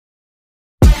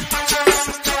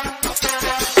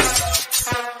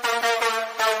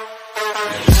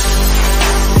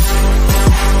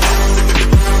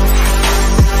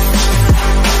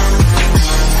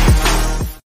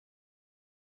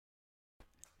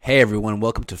Hey everyone,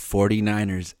 welcome to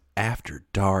 49ers After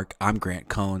Dark. I'm Grant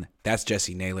Cohn. That's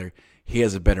Jesse Naylor. He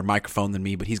has a better microphone than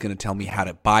me, but he's going to tell me how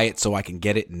to buy it so I can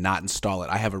get it and not install it.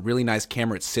 I have a really nice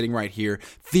camera. It's sitting right here.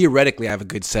 Theoretically, I have a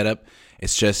good setup.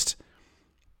 It's just...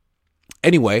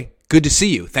 Anyway, good to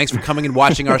see you. Thanks for coming and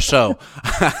watching our show.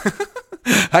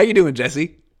 How you doing,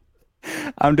 Jesse?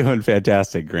 I'm doing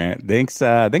fantastic, Grant. Thanks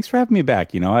for having me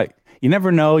back. You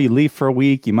never know. You leave for a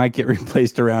week, you might get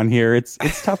replaced around here. It's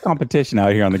tough competition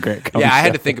out here on the Grant Cohn Yeah, I show.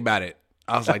 had to think about it.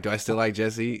 I was like, do I still like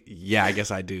Jesse? Yeah, I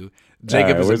guess I do.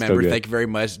 Jacob is a member. Thank you very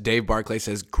much. Dave Barclay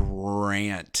says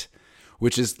Grant,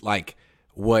 which is like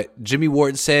what Jimmy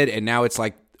Ward said, and now it's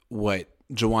like what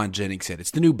Juwan Jennings said.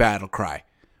 It's the new battle cry.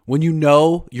 When you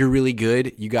know you're really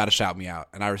good, you got to shout me out,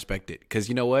 and I respect it. Because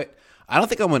you know what? I don't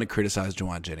think I'm going to criticize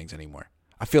Juwan Jennings anymore.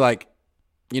 I feel like,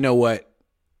 you know what?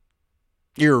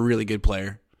 You're a really good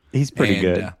player. He's pretty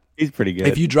good. He's pretty good.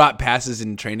 If you drop passes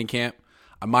in training camp,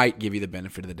 I might give you the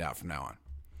benefit of the doubt from now on.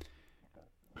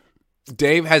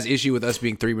 Dave has issue with us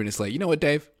being 3 minutes late. You know what,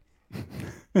 Dave?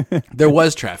 There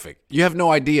was traffic. You have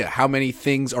no idea how many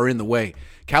things are in the way.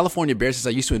 California Bear says,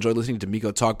 I used to enjoy listening to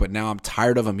Miko talk, but now I'm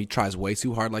tired of him. He tries way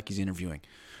too hard like he's interviewing.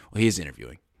 Well, he is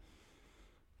interviewing.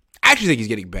 I actually think he's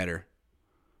getting better.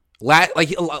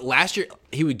 Last year,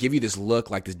 he would give you this look,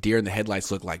 like this deer in the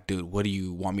headlights look, like, dude, what do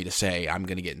you want me to say? I'm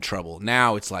going to get in trouble.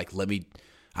 Now it's like,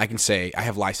 I can say I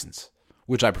have license,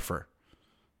 which I prefer.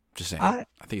 Just saying. I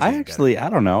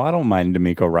don't know. I don't mind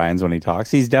D'Amico Ryans when he talks.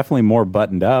 He's definitely more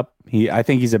buttoned up. I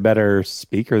think he's a better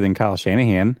speaker than Kyle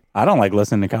Shanahan. I don't like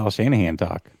listening to Kyle Shanahan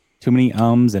talk. Too many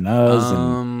ums and uhs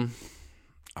and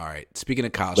all right. Speaking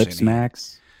of Kyle lip Shanahan,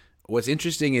 smacks. What's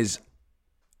interesting is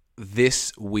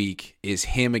this week is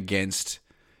him against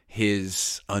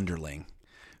his underling,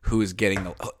 who is getting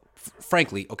the.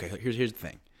 Frankly, okay. Here's the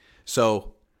thing.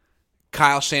 So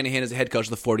Kyle Shanahan is the head coach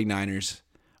of the 49ers.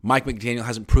 Mike McDaniel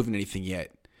hasn't proven anything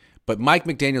yet. But Mike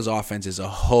McDaniel's offense is a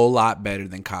whole lot better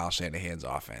than Kyle Shanahan's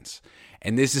offense.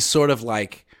 And this is sort of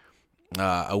like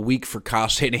a week for Kyle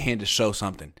Shanahan to show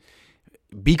something.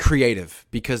 Be creative,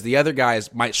 because the other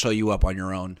guys might show you up on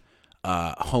your own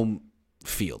home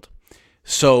field.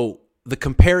 So the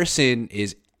comparison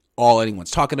is all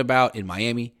anyone's talking about in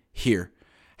Miami here.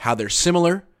 How they're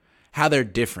similar, how they're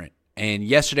different. And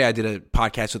yesterday I did a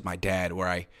podcast with my dad where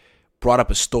I brought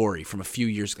up a story from a few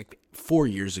years, like 4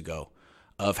 years ago,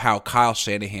 of how Kyle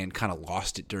Shanahan kind of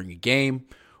lost it during a game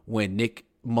when Nick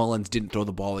Mullins didn't throw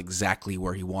the ball exactly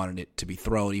where he wanted it to be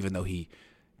thrown, even though he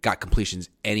got completions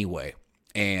anyway.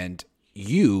 And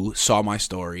you saw my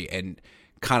story and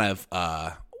kind of,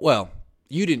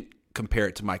 you didn't compare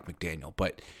it to Mike McDaniel,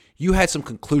 but you had some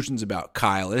conclusions about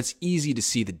Kyle, and it's easy to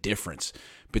see the difference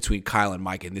between Kyle and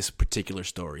Mike in this particular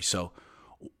story. So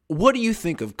what do you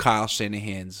think of Kyle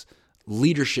Shanahan's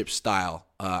leadership style,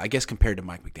 I guess, compared to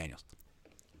Mike McDaniel's?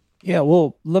 Yeah,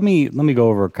 well, let me go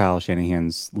over Kyle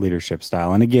Shanahan's leadership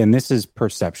style. And again, this is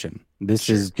perception. This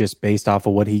is just based off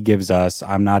of what he gives us.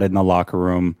 I'm not in the locker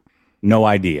room, no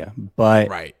idea. But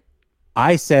right.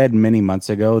 I said many months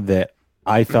ago that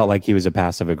I felt like he was a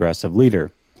passive-aggressive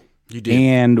leader. You did.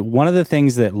 And one of the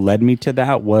things that led me to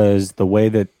that was the way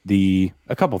that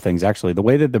a couple things, actually. The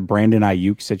way that the Brandon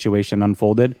Ayuk situation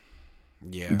unfolded.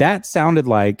 Yeah. That sounded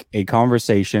like a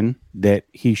conversation that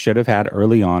he should have had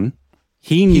early on.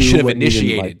 He should have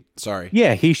initiated. Sorry.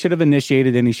 Yeah, he should have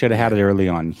initiated and he should have had it early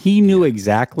on. He knew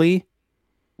exactly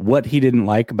what he didn't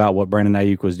like about what Brandon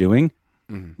Ayuk was doing.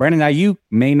 Mm-hmm. Brandon Ayuk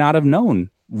may not have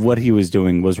known what he was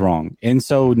doing was wrong. And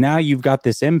so now you've got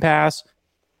this impasse.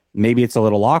 Maybe it's a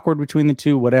little awkward between the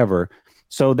two, whatever.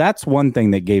 So that's one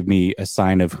thing that gave me a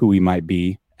sign of who he might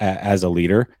be as a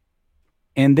leader.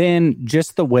 And then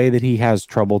just the way that he has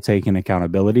trouble taking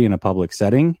accountability in a public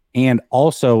setting and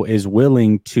also is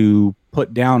willing to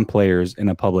put down players in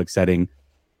a public setting.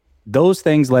 Those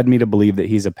things led me to believe that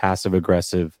he's a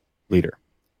passive-aggressive leader.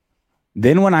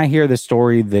 Then when I hear the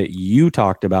story that you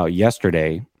talked about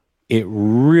yesterday, it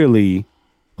really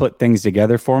put things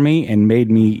together for me and made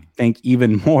me think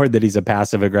even more that he's a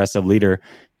passive-aggressive leader.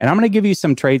 And I'm going to give you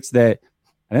some traits that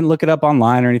I didn't look it up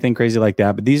online or anything crazy like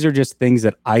that, but these are just things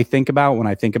that I think about when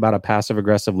I think about a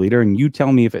passive-aggressive leader, and you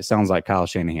tell me if it sounds like Kyle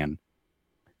Shanahan.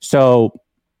 So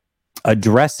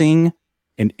addressing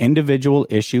an individual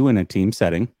issue in a team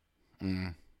setting,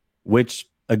 which,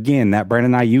 again, that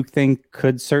Brandon Ayuk thing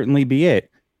could certainly be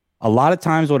it. A lot of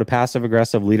times what a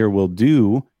passive-aggressive leader will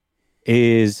do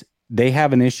is they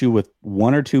have an issue with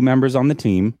one or two members on the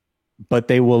team, but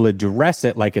they will address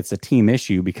it like it's a team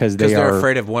issue because they're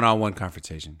afraid of one-on-one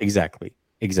confrontation. Exactly.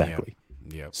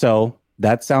 Yep. So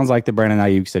that sounds like the Brandon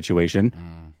Ayuk situation.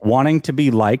 Wanting to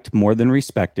be liked more than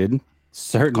respected.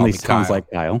 Certainly me sounds Kyle.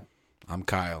 like Kyle. I'm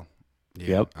Kyle. Yeah,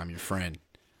 Yep. I'm your friend.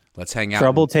 Let's hang out.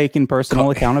 Trouble taking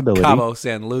personal accountability. Cabo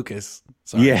San Lucas.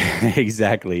 Sorry. Yeah,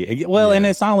 exactly. Well, and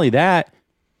Yeah. it's not only that,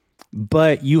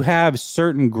 but you have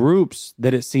certain groups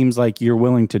that it seems like you're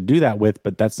willing to do that with,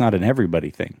 but that's not an everybody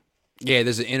thing. Yeah,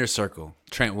 there's an inner circle.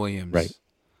 Trent Williams. Right.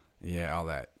 Yeah, all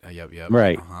that. Yep.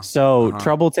 Right. So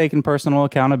trouble taking personal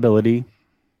accountability.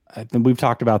 I think we've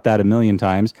talked about that a million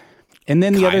times. And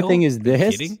then the other Kyle? thing is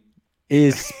this Kidding?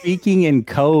 is speaking in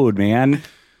code, man.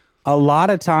 A lot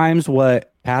of times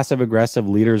what passive aggressive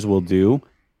leaders will do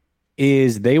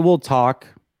is they will talk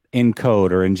in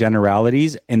code or in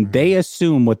generalities, and they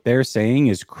assume what they're saying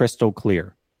is crystal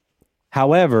clear.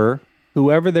 However,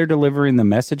 whoever they're delivering the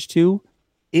message to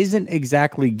isn't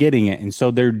exactly getting it. And so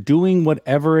they're doing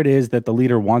whatever it is that the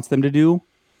leader wants them to do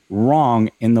wrong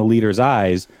in the leader's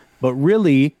eyes. But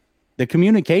really, the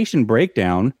communication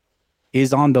breakdown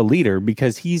is on the leader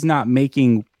because he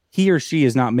or she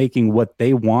is not making what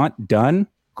they want done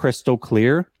crystal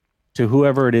clear to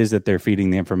whoever it is that they're feeding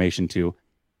the information to.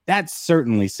 That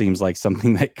certainly seems like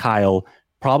something that Kyle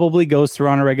probably goes through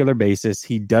on a regular basis.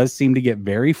 He does seem to get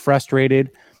very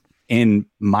frustrated in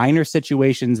minor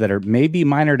situations that are maybe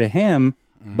minor to him,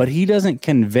 but he doesn't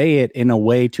convey it in a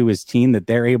way to his team that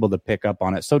they're able to pick up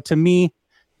on it. So to me,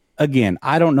 again,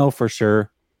 I don't know for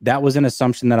sure. That was an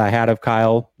assumption that I had of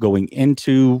Kyle going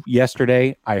into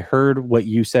yesterday. I heard what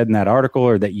you said in that article,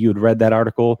 or that you had read that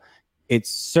article. It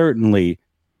certainly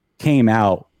came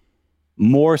out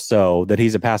more so that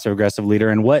he's a passive aggressive leader.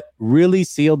 And what really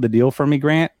sealed the deal for me,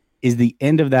 Grant, is the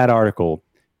end of that article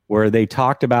where they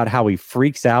talked about how he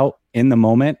freaks out in the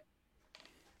moment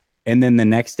and then the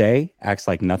next day acts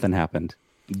like nothing happened.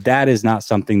 That is not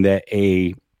something that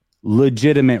a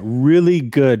legitimate, really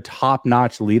good,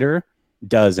 top-notch leader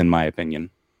does, in my opinion.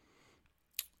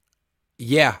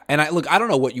 Yeah, and I don't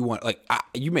know what you want.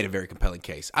 You made a very compelling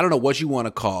case. I don't know what you want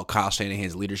to call Kyle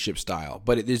Shanahan's leadership style,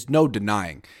 but there's no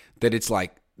denying that it's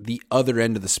like the other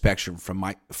end of the spectrum from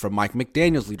Mike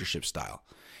McDaniels' leadership style.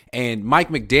 And Mike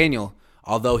McDaniel,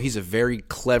 although he's a very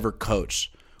clever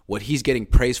coach, what he's getting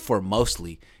praised for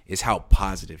mostly is how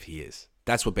positive he is.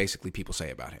 That's what basically people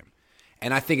say about him.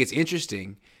 And I think it's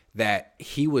interesting that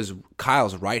he was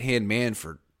Kyle's right-hand man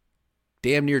for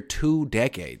damn near 2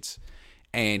 decades.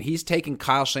 And he's taken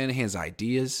Kyle Shanahan's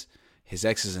ideas, his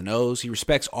X's and O's. He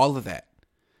respects all of that.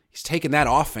 He's taken that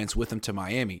offense with him to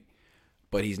Miami.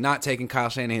 But he's not taking Kyle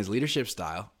Shanahan's leadership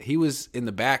style. He was in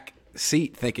the back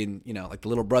seat thinking, like the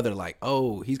little brother, like,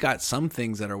 oh, he's got some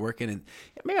things that are working, and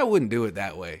maybe I wouldn't do it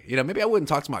that way. Maybe I wouldn't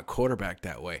talk to my quarterback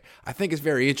that way. I think it's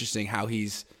very interesting how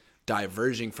he's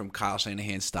diverging from Kyle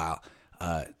Shanahan's style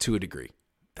to a degree.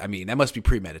 I mean, that must be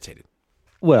premeditated.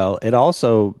 Well, it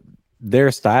also, their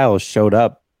style showed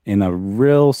up in a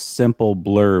real simple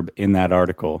blurb in that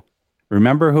article.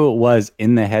 Remember who it was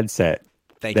in the headset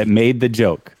that made the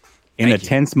joke in a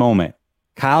tense moment?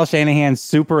 Kyle Shanahan's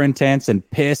super intense and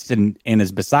pissed and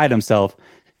is beside himself.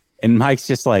 And Mike's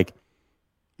just like,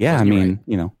 yeah,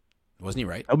 Wasn't he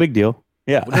right? No big deal.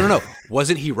 Yeah. No.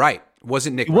 Wasn't he right?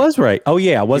 Wasn't Nick right? He was right. Oh,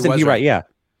 yeah. Wasn't he right? Right. Yeah.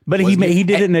 But he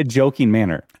did it in a joking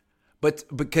manner. But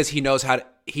because he knows how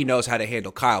to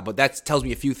handle Kyle. But that tells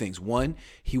me a few things. One,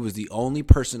 he was the only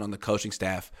person on the coaching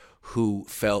staff who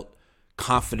felt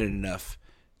confident enough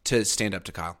to stand up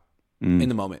to Kyle in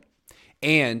the moment.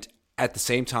 And at the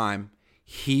same time,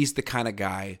 he's the kind of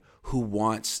guy who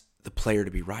wants the player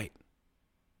to be right.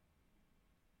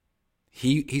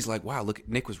 He's like, wow, look,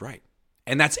 Nick was right.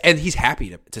 And he's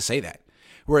happy to say that.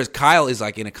 Whereas Kyle is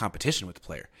like in a competition with the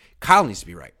player. Kyle needs to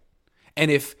be right.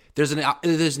 And if there's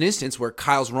an instance where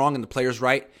Kyle's wrong and the player's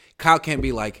right, Kyle can't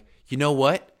be like, you know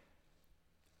what?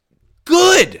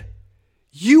 Good.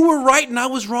 You were right and I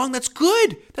was wrong. That's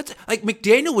good. That's like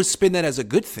McDaniel would spin that as a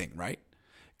good thing, right?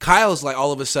 Kyle's like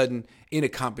all of a sudden in a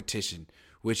competition,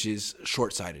 which is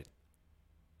short-sighted.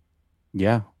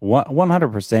 Yeah,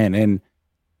 100%. And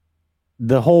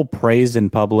the whole praise in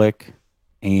public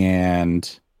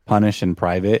and punish in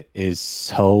private is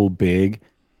so big.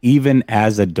 Even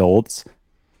as adults,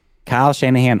 Kyle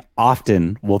Shanahan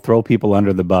often will throw people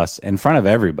under the bus in front of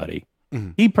everybody.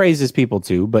 Mm-hmm. He praises people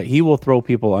too, but he will throw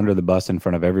people under the bus in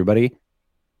front of everybody.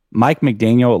 Mike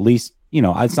McDaniel, at least,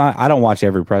 I don't watch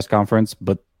every press conference,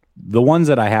 but the ones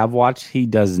that I have watched, he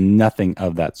does nothing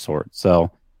of that sort.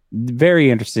 So very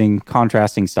interesting,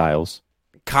 contrasting styles.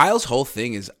 Kyle's whole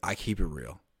thing is, I keep it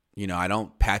real. I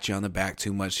don't pat you on the back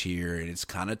too much here, and it's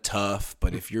kind of tough,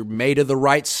 but if you're made of the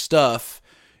right stuff,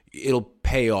 it'll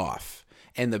pay off.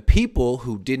 And the people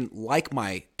who didn't like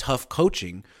my tough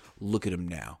coaching, look at him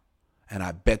now. And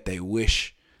I bet they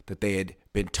wish that they had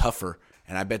been tougher,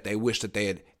 and I bet they wish that they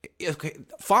had Okay,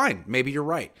 fine, maybe you're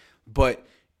right. But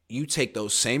you take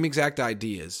those same exact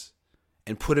ideas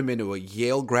and put them into a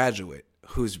Yale graduate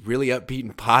who's really upbeat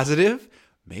and positive,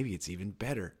 maybe it's even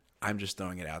better. I'm just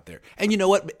throwing it out there. And you know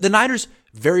what? The Niners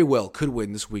very well could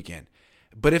win this weekend.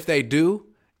 But if they do,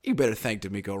 you better thank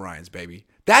DeMeco Ryans, baby.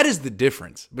 That is the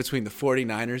difference between the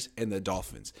 49ers and the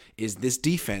Dolphins, is this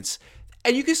defense.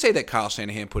 And you can say that Kyle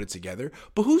Shanahan put it together,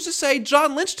 but who's to say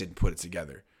John Lynch didn't put it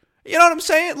together? You know what I'm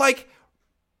saying? Like,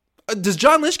 does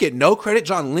John Lynch get no credit?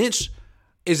 John Lynch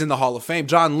is in the Hall of Fame.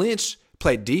 John Lynch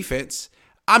played defense.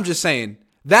 I'm just saying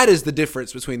that is the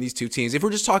difference between these two teams. If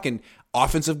we're just talking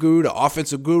offensive guru to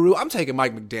offensive guru, I'm taking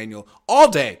Mike McDaniel all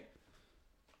day.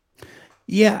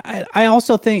 Yeah, I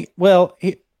also think, well,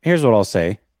 here's what I'll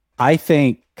say. I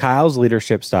think Kyle's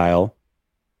leadership style,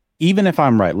 even if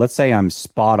I'm right, let's say I'm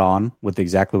spot on with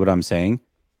exactly what I'm saying,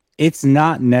 it's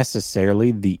not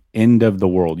necessarily the end of the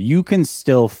world. You can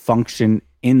still function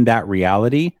in that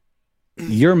reality.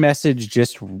 Your message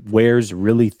just wears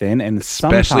really thin, and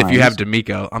especially if you have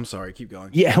DeMeco. I'm sorry, keep going.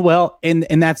 Yeah, well, and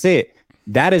that's it.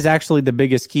 That is actually the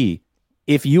biggest key.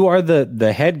 If you are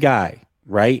the head guy,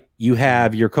 right? You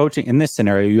have your coaching in this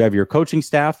scenario. You have your coaching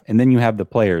staff, and then you have the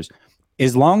players.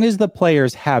 As long as the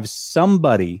players have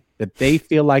somebody that they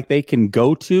feel like they can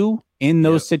go to in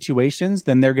those situations,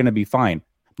 then they're going to be fine.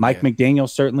 Mike McDaniel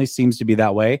certainly seems to be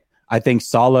that way. I think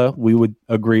Saleh, we would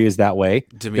agree, is that way.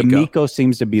 DeMeco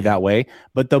seems to be that way.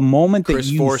 But the moment that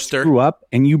you screw up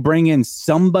and you bring in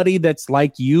somebody that's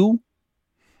like you,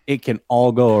 it can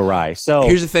all go awry. So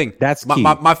here's the thing. That's key.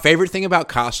 My favorite thing about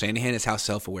Kyle Shanahan is how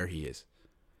self-aware he is.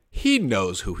 He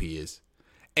knows who he is.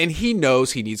 And he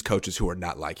knows he needs coaches who are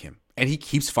not like him. And he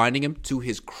keeps finding them, to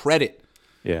his credit.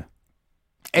 Yeah.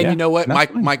 And you know what?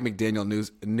 Mike McDaniel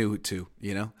knew it too,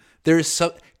 you know?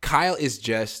 Kyle is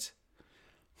just...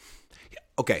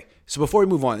 Okay, so before we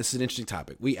move on, this is an interesting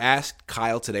topic. We asked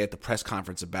Kyle today at the press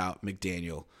conference about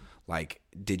McDaniel, like,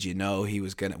 did you know he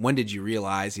was going to... When did you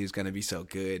realize he was going to be so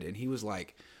good? And he was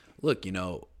like, look, you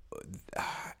know,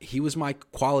 he was my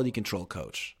quality control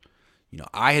coach. You know,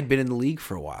 I had been in the league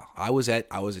for a while. I was in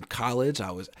college.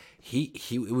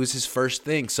 It was his first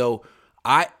thing. So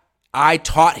I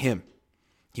taught him.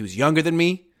 He was younger than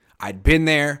me. I'd been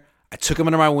there. I took him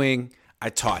under my wing. I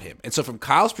taught him. And so from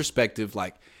Kyle's perspective,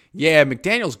 like, yeah,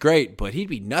 McDaniel's great, but he'd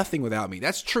be nothing without me.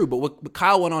 That's true. But what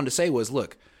Kyle went on to say was,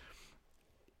 look,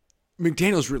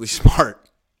 McDaniel's really smart.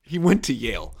 He went to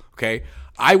Yale, okay?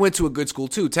 I went to a good school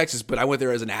too, Texas, but I went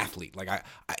there as an athlete. Like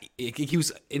he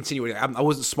was insinuating I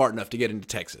wasn't smart enough to get into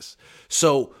Texas.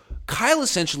 So Kyle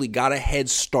essentially got a head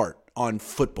start on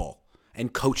football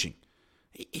and coaching.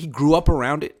 He grew up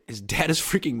around it. His dad is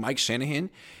freaking Mike Shanahan.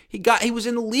 He was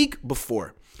in the league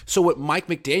before. So what Mike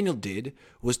McDaniel did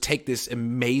was take this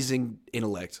amazing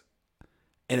intellect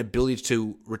and ability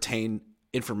to retain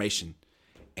information.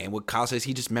 And what Kyle says,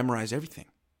 he just memorized everything.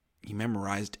 He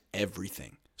memorized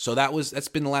everything. So that's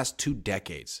been the last 2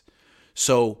 decades.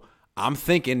 So I'm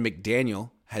thinking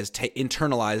McDaniel has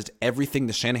internalized everything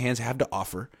the Shanahans have to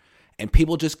offer, and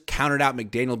people just counted out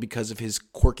McDaniel because of his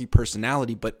quirky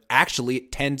personality, but actually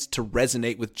it tends to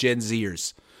resonate with Gen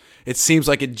Zers. It seems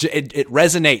like it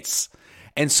resonates.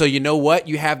 And so you know what?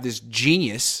 You have this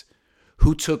genius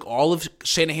who took all of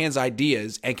Shanahan's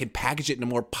ideas and can package it in a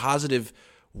more positive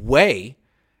way,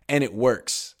 and it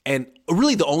works. And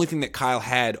really the only thing that Kyle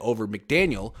had over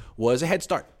McDaniel was a head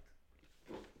start.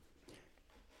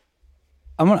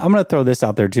 I'm going to throw this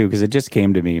out there too, because it just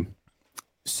came to me.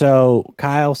 So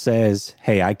Kyle says,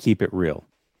 hey, I keep it real.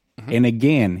 Mm-hmm. And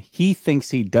again, he thinks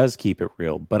he does keep it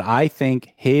real. But I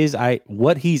think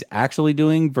what he's actually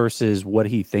doing versus what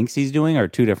he thinks he's doing are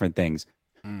two different things.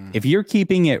 If you're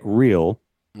keeping it real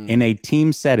in a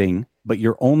team setting, but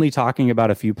you're only talking about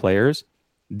a few players,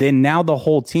 then now the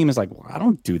whole team is like, well, I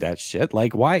don't do that shit.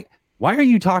 Like, why are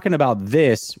you talking about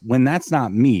this when that's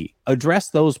not me? Address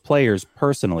those players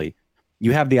personally.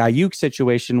 You have the Ayuk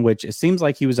situation, which it seems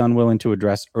like he was unwilling to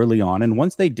address early on. And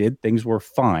once they did, things were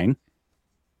fine.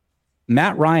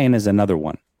 Matt Ryan is another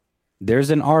one.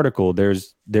 There's an article.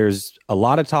 There's a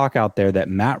lot of talk out there that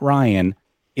Matt Ryan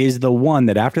is the one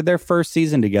that after their first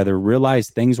season together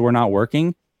realized things were not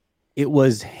working. It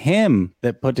was him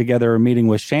that put together a meeting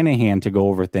with Shanahan to go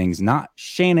over things, not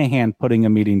Shanahan putting a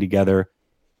meeting together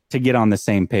to get on the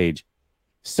same page.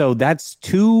 So that's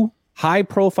 2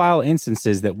 high-profile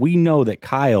instances that we know that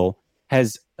Kyle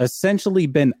has essentially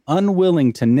been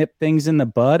unwilling to nip things in the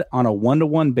bud on a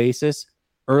one-to-one basis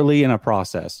early in a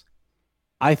process.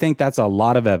 I think that's a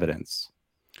lot of evidence.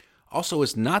 Also,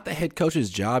 it's not the head coach's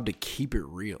job to keep it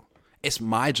real. It's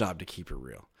my job to keep it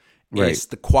real. Right. It's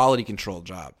the quality control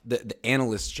job, the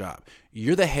analyst's job.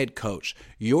 You're the head coach.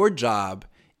 Your job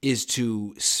is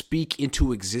to speak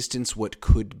into existence what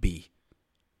could be.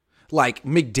 Like,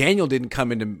 McDaniel didn't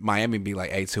come into Miami and be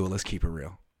like, hey, Tua, let's keep it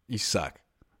real. You suck.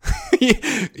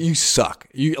 You suck.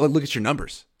 You look at your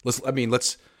numbers.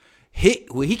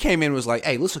 He came in and was like,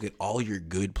 hey, let's look at all your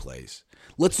good plays.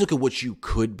 Let's look at what you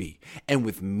could be. And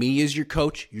with me as your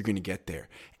coach, you're going to get there.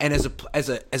 And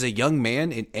as a young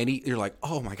man you're like,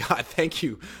 oh my God, thank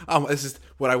you. This is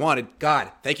what I wanted.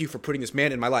 God, thank you for putting this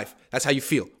man in my life. That's how you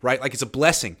feel, right? Like, it's a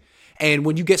blessing. And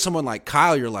when you get someone like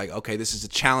Kyle, you're like, okay, this is a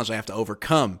challenge I have to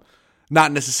overcome.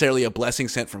 Not necessarily a blessing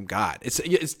sent from God.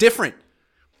 It's different.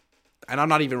 And I'm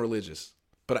not even religious.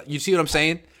 But you see what I'm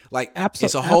saying? Like,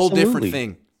 it's a whole different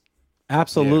thing.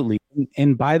 Absolutely. Yeah.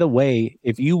 And by the way,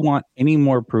 if you want any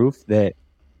more proof that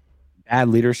bad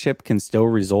leadership can still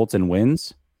result in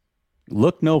wins,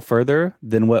 look no further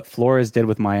than what Flores did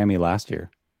with Miami last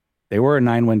year. They were a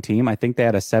 9-win team. I think they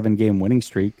had a 7-game winning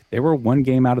streak. They were 1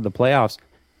 game out of the playoffs.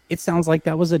 It sounds like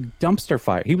that was a dumpster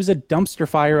fire. He was a dumpster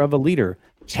fire of a leader.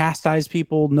 Chastised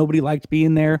people. Nobody liked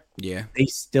being there. Yeah. They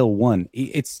still won.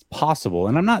 It's possible.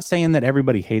 And I'm not saying that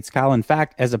everybody hates Kyle. In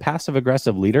fact, as a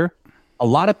passive-aggressive leader, a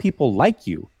lot of people like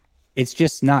you. It's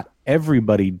just not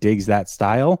everybody digs that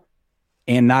style,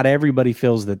 and not everybody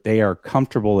feels that they are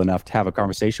comfortable enough to have a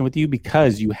conversation with you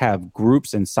because you have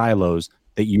groups and silos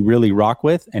that you really rock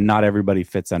with, and not everybody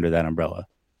fits under that umbrella.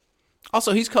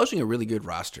 Also, he's coaching a really good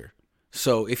roster.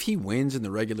 So if he wins in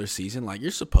the regular season, like,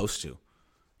 you're supposed to.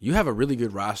 You have a really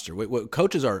good roster. What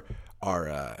coaches are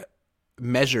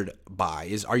measured by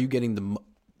is, are you getting the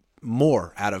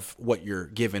more out of what you're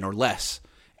given or less?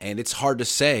 And it's hard to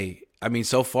say. I mean,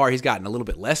 so far he's gotten a little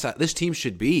bit less. This team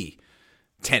should be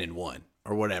 10-1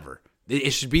 or whatever.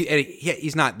 It should be. And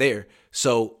he's not there.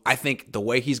 So I think the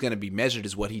way he's going to be measured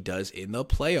is what he does in the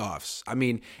playoffs. I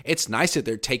mean, it's nice that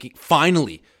they're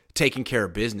finally taking care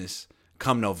of business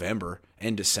come November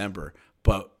and December,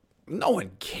 but no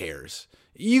one cares.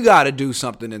 You got to do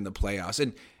something in the playoffs,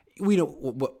 and you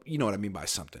know what I mean by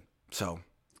something. So.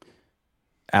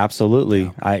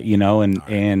 Absolutely.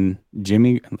 And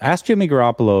Jimmy, ask Jimmy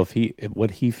Garoppolo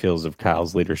what he feels of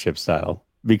Kyle's leadership style,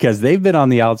 because they've been on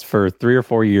the outs for 3 or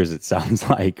 4 years, it sounds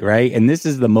like, right? And this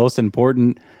is the most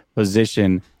important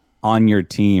position on your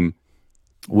team.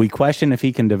 We question if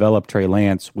he can develop Trey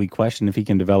Lance. We question if he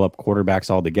can develop quarterbacks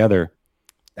altogether.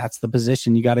 That's the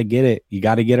position. You got to get it. You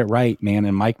got to get it right, man.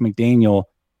 And Mike McDaniel,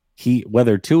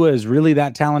 whether Tua is really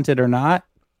that talented or not,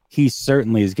 he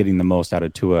certainly is getting the most out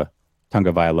of Tua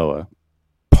Tagovailoa.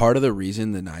 Part of the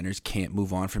reason the Niners can't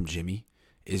move on from Jimmy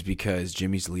is because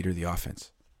Jimmy's the leader of the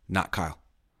offense, not Kyle.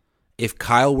 If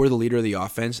Kyle were the leader of the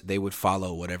offense, they would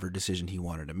follow whatever decision he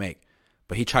wanted to make.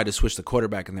 But he tried to switch the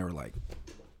quarterback, and they were like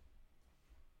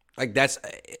that's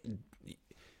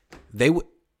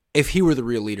if he were the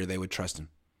real leader, they would trust him.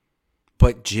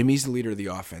 But Jimmy's the leader of the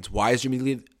offense. Why is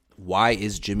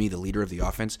Jimmy the leader of the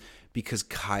offense? Because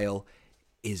Kyle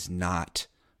is not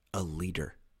a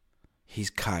leader.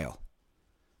 He's Kyle.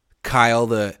 Kyle,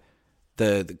 the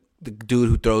dude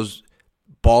who throws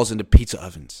balls into pizza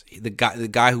ovens. The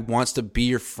guy who wants to be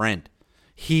your friend.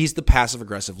 He's the passive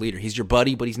aggressive leader. He's your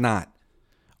buddy, but he's not.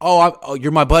 Oh,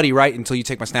 you're my buddy, right? Until you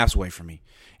take my snaps away from me.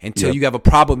 Until you have a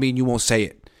problem with me and you won't say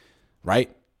it,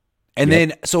 right? And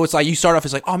then, so it's like you start off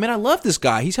as like, oh man, I love this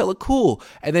guy. He's hella cool.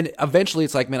 And then eventually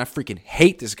it's like, man, I freaking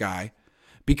hate this guy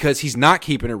because he's not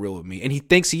keeping it real with me. And he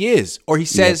thinks he is, or he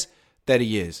says that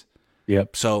he is.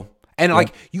 Yep. So, and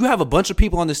like you have a bunch of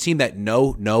people on this team that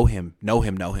know him,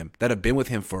 that have been with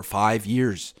him for 5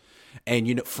 years.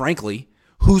 And, frankly,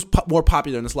 who's more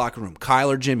popular in this locker room, Kyle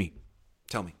or Jimmy?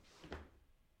 Tell me.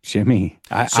 Jimmy.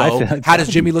 How does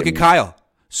Jimmy look at Kyle?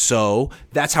 So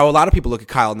that's how a lot of people look at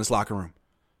Kyle in this locker room.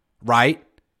 Right?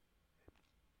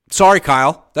 Sorry,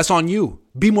 Kyle. That's on you.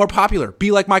 Be more popular. Be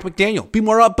like Mike McDaniel. Be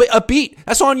more upbeat.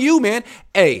 That's on you, man.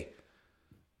 Hey,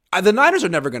 the Niners are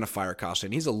never going to fire Kyle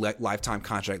Shanahan. He's a lifetime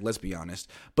contract, let's be honest.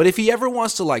 But if he ever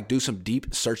wants to do some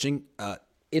deep searching,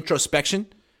 introspection,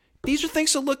 these are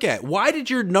things to look at. Why did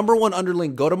your number one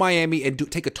underling go to Miami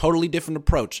and take a totally different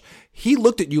approach? He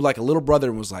looked at you like a little brother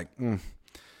and was like,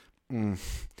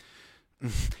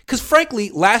 Because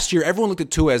frankly, last year, everyone looked at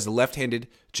Tua as the left-handed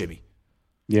Jimmy.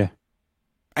 Yeah.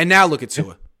 And now look at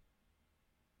Tua.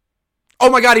 Oh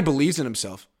my God, he believes in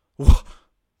himself.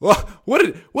 What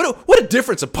a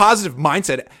difference, a positive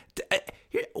mindset.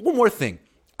 One more thing.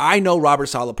 I know Robert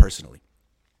Saleh personally.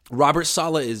 Robert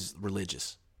Saleh is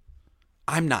religious.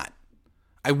 I'm not.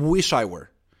 I wish I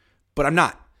were, but I'm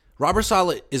not. Robert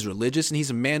Saleh is religious, and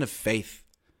he's a man of faith.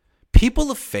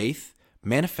 People of faith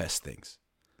manifest things.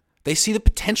 They see the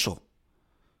potential.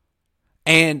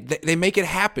 And they make it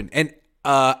happen. And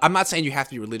I'm not saying you have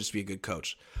to be religious to be a good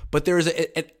coach, but there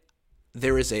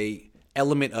is a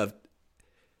element of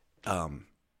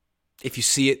if you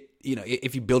see it,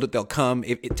 if you build it, they'll come.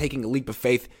 Taking a leap of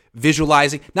faith,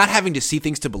 visualizing, not having to see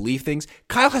things to believe things.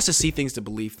 Kyle has to see things to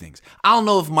believe things. I don't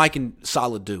know if Mike and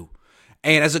Saleh do.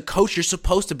 And as a coach, you're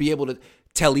supposed to be able to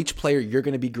tell each player, you're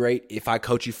going to be great if I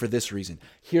coach you for this reason.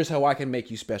 Here's how I can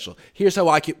make you special. Here's how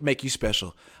I can make you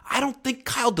special. I don't think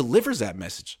Kyle delivers that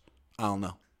message. I don't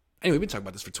know. Anyway, we've been talking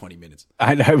about this for 20 minutes.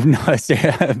 I've noticed,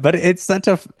 but it's such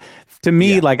to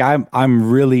me, like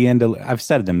I'm really into, I've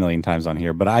said it a million times on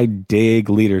here, but I dig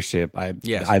leadership. I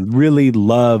really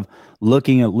love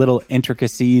looking at little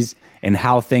intricacies and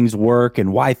how things work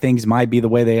and why things might be the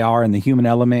way they are and the human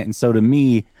element. And so to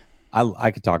me, I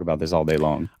could talk about this all day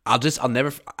long. I'll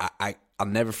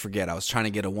never forget. I was trying to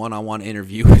get a one-on-one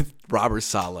interview with Robert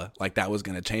Saleh. Like that was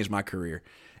going to change my career.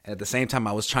 And at the same time,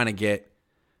 I was trying to get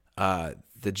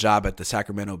the job at the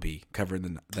Sacramento Bee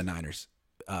covering the Niners.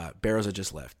 Barrows had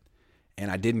just left,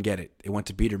 and I didn't get it. It went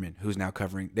to Biederman, who's now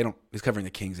he's covering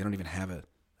the Kings. They don't even have a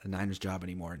Niners job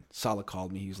anymore. And Saleh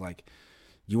called me. He was like,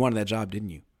 "You wanted that job, didn't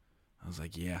you?" I was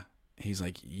like, "Yeah." He's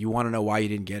like, "You want to know why you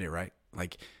didn't get it, right?"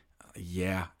 Like,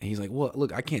 yeah. And he's like, "Well,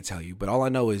 look, I can't tell you, but all I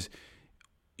know is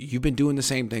you've been doing the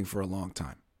same thing for a long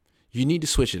time. You need to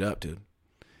switch it up, dude.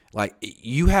 Like,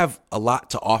 you have a lot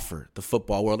to offer the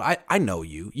football world. I know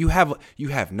you. You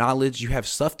have knowledge. You have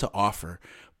stuff to offer,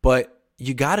 but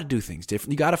you got to do things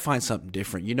different. You got to find something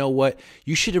different. You know what?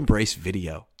 You should embrace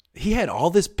video." He had all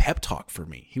this pep talk for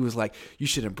me. He was like, "You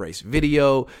should embrace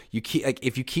video.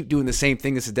 If you keep doing the same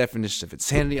thing, it's the definition of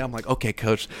insanity." I'm like, "Okay,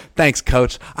 coach. Thanks,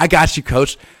 coach. I got you,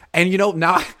 coach." And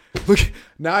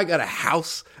now I got a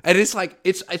house, and it's like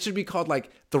it should be called like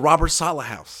the Robert Saleh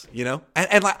house,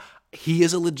 and like he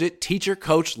is a legit teacher,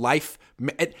 coach, life.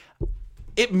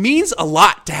 It means a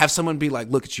lot to have someone be like,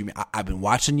 "Look at you, man. I've been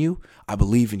watching you. I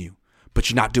believe in you, but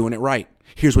you're not doing it right.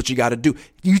 Here's what you got to do.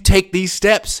 You take these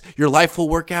steps, your life will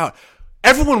work out."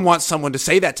 Everyone wants someone to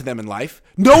say that to them in life.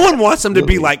 No one wants them to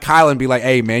be like Kyle and be like,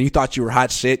 "Hey, man, you thought you were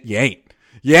hot shit. You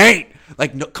ain't.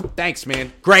 Like, no, thanks,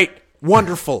 man. Great.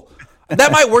 Wonderful."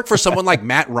 That might work for someone like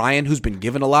Matt Ryan, who's been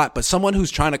given a lot, but someone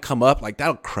who's trying to come up, like,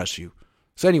 that'll crush you.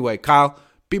 So anyway, Kyle,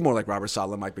 be more like Robert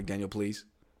Saleh and Mike McDaniel, please.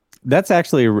 That's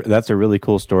a really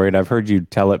cool story, and I've heard you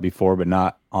tell it before, but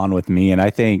not on with me. And I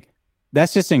think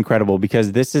that's just incredible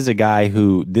because this is a guy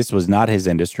who this was not his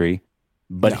industry,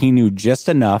 but he knew just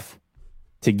enough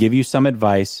to give you some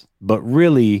advice. But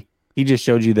really, he just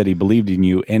showed you that he believed in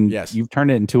you, and you've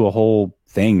turned it into a whole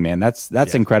thing, man. That's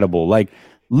incredible. Like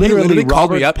literally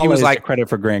called me up. He was like, credit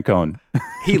for Grant Cohn.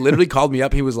 He literally called me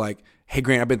up. He was like, "Hey,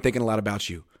 Grant, I've been thinking a lot about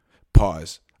you."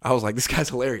 Pause. I was like, "This guy's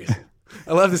hilarious.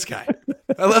 I love this guy.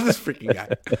 I love this freaking guy."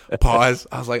 Pause.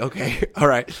 I was like, "Okay, all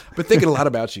right. Been thinking a lot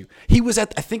about you." He was I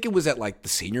think it was at like the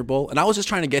Senior Bowl, and I was just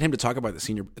trying to get him to talk about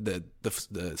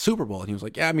the Super Bowl, and he was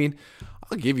like, "Yeah, I mean,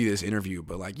 I'll give you this interview,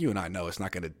 but like you and I know it's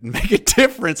not going to make a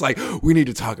difference. Like we need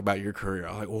to talk about your career."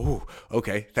 I was like, "Oh,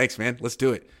 okay, thanks, man. Let's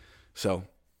do it." So,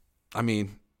 I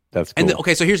mean, that's cool.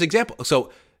 And so here's an example.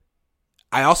 So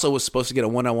I also was supposed to get a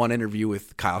one-on-one interview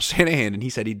with Kyle Shanahan, and he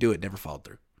said he'd do it. Never followed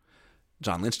through.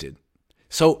 John Lynch did.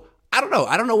 So I don't know.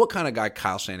 I don't know what kind of guy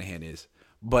Kyle Shanahan is,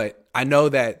 but I know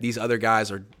that these other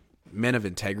guys are men of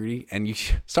integrity, and you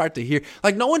start to hear,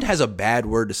 like, no one has a bad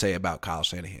word to say about Kyle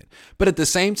Shanahan. But at the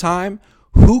same time,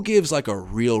 who gives like a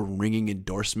real ringing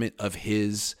endorsement of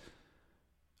his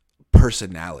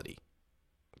personality?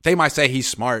 They might say he's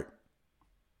smart.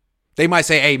 They might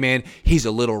say, "Hey, man, he's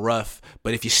a little rough,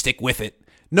 but if you stick with it."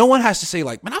 No one has to say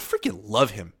like, "Man, I freaking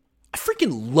love him. I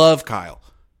freaking love Kyle."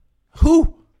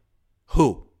 Who?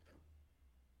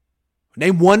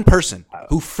 Name one person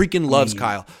who freaking loves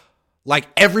Kyle. Like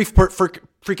every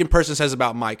freaking person says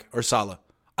about Mike or Saleh.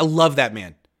 I love that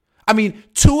man. I mean,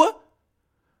 Tua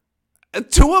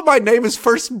might name his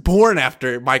firstborn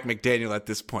after Mike McDaniel at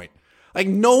this point. Like,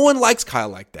 no one likes Kyle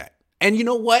like that. And you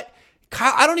know what?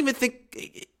 Kyle, I don't even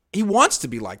think he wants to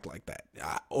be liked like that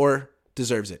or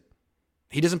deserves it.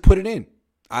 He doesn't put it in.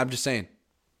 I'm just saying.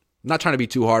 I'm not trying to be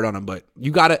too hard on him, but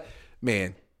you gotta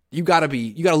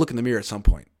look in the mirror at some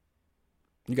point.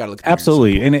 You gotta look.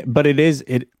 Absolutely,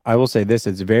 I will say this: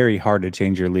 it's very hard to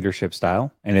change your leadership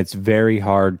style, and it's very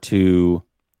hard to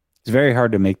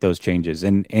make those changes.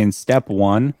 And in step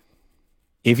one,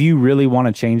 if you really want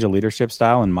to change a leadership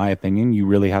style, in my opinion, you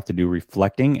really have to do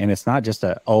reflecting. And it's not just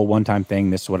a one-time thing.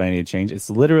 This is what I need to change. It's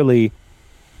literally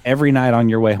every night on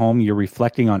your way home, you're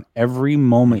reflecting on every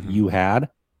moment you had.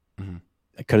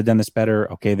 I could have done this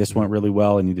better. Okay, this went really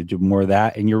well. I need to do more of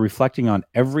that. And you're reflecting on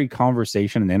every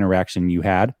conversation and interaction you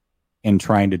had and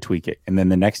trying to tweak it. And then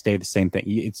the next day, the same thing.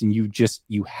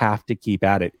 You have to keep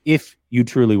at it if you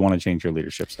truly want to change your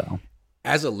leadership style.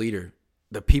 As a leader,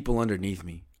 the people underneath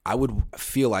me, I would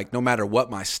feel like no matter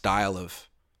what my style of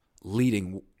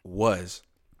leading was,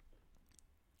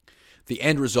 the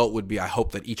end result would be I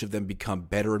hope that each of them become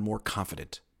better and more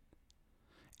confident.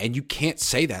 And you can't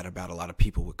say that about a lot of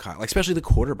people with Kyle, like especially the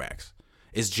quarterbacks.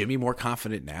 Is Jimmy more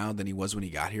confident now than he was when he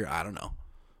got here? I don't know.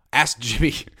 Ask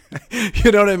Jimmy.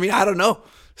 You know what I mean? I don't know.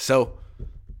 So,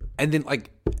 and then like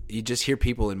you just hear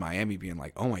people in Miami being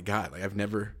like, "Oh my God, like I've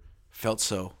never felt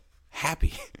so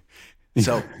happy."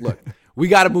 So look, we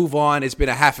got to move on. It's been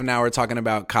a half an hour talking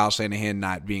about Kyle Shanahan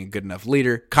not being a good enough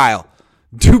leader. Kyle,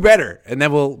 do better, and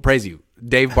then we'll praise you.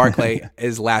 Dave Barclay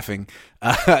is laughing.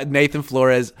 Nathan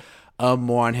Flores,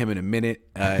 more on him in a minute.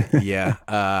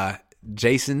 Yeah.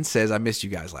 Jason says, I missed you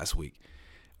guys last week.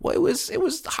 Well, it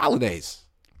was holidays.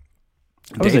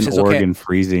 I was in Oregon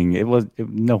freezing. It was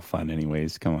no fun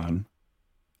anyways. Come on.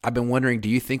 I've been wondering, do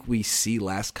you think we see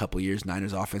last couple of years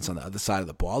Niners offense on the other side of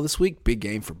the ball this week? Big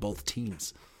game for both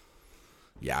teams.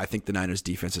 Yeah, I think the Niners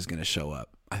defense is going to show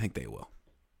up. I think they will.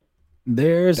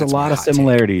 There's a lot of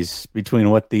similarities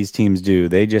between what these teams do.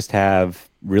 They just have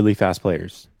really fast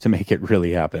players to make it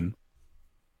really happen.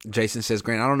 Jason says,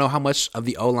 Grant, I don't know how much of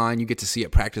the O-line you get to see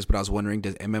at practice, but I was wondering,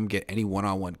 does MM get any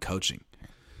one-on-one coaching?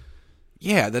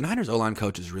 Yeah, the Niners O-line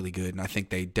coach is really good, and I think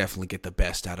they definitely get the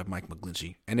best out of Mike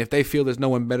McGlinchey. And if they feel there's no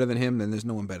one better than him, then there's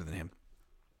no one better than him.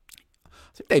 I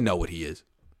think they know what he is,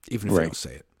 even if they don't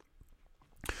say it.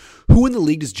 Who in the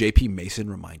league does J.P.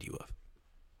 Mason remind you of?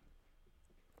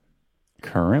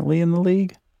 Currently in the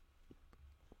league?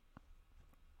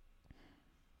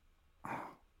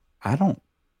 I don't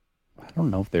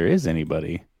know if there is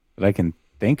anybody that I can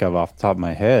think of off the top of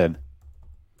my head.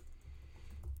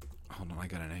 Hold on, I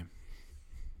got a name.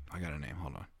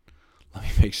 Hold on. Let me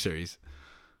make sure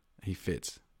he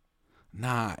fits.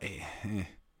 Nah,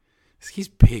 he's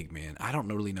big, man. I don't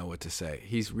really know what to say.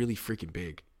 He's really freaking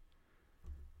big.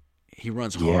 He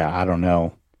runs hard. Yeah, I don't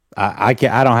know. I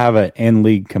don't have an in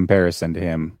league comparison to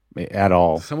him at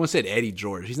all. Someone said Eddie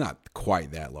George. He's not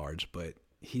quite that large, but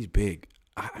he's big.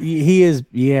 He is.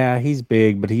 Yeah, he's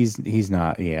big, but he's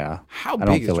not. Yeah. How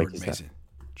big is Jordan Mason?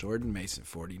 Jordan Mason,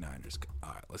 49ers.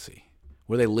 All right, let's see.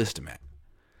 Where do they list him at?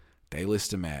 They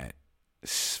list him at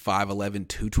 5'11",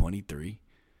 223.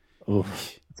 Oh,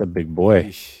 that's a big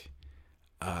boy.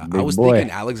 I was thinking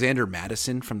Alexander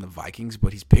Madison from the Vikings,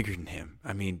 but he's bigger than him.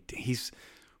 I mean, he's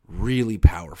really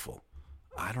powerful.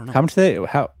 I don't know. How much they?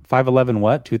 5'11",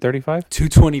 what? 235?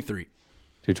 223.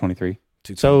 223.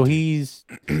 So he's,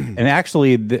 and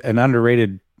actually an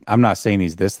underrated, I'm not saying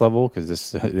he's this level because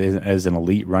this is an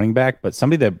elite running back, but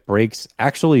somebody that breaks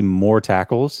actually more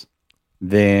tackles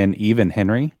than even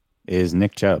Henry is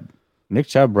Nick Chubb. Nick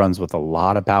Chubb runs with a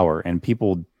lot of power, and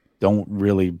people don't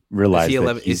really realize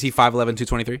is he 5'11",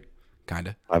 223? Kind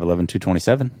of. 5'11",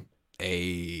 227.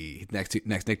 Hey, next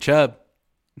Nick Chubb.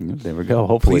 There we go.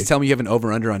 Hopefully. Please tell me you have an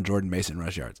over-under on Jordan Mason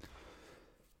rush yards.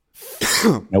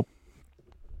 Nope.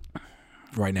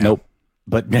 Right now. Nope.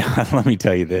 But now, let me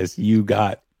tell you this. You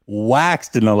got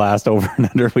waxed in the last over and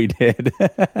under we did.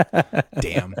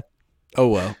 Damn. Oh,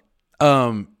 well.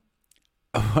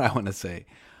 What I want to say,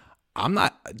 I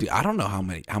don't know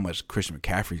how much Christian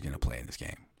McCaffrey's going to play in this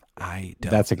game.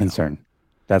 That's a concern.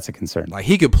 That's a concern. Like,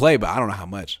 he could play, but I don't know how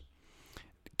much.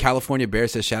 California Bear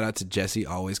says, shout out to Jesse,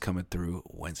 always coming through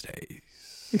Wednesdays.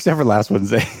 Except for last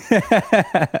Wednesday.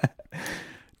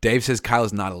 Dave says, Kyle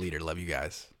is not a leader. Love you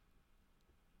guys.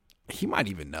 He might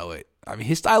even know it. I mean,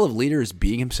 his style of leader is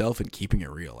being himself and keeping it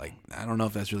real. Like, I don't know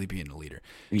if that's really being a leader.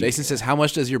 Jason says, how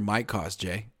much does your mic cost,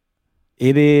 Jay?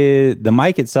 It is, the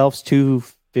mic itself's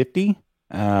 $250,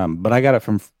 but I got it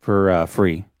for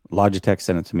free. Logitech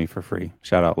sent it to me for free.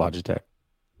 Shout out Logitech.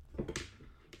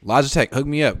 Logitech, hook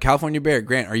me up. California Bear,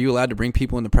 Grant, are you allowed to bring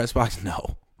people in the press box?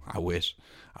 No, I wish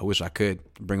I could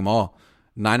bring them all.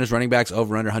 Niners running backs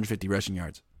over under 150 rushing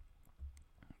yards.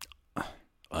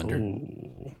 Under.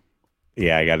 Ooh.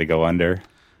 Yeah, I got to go under.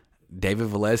 David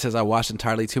Velez says, I watched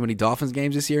entirely too many Dolphins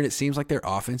games this year, and it seems like their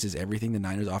offense is everything the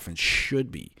Niners offense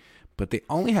should be. But they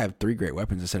only have 3 great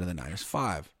weapons instead of the Niners'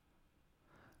 5.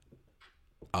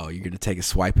 Oh, you're going to take a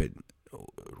swipe at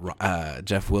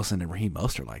Jeff Wilson and Raheem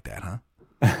Mostert like that, huh?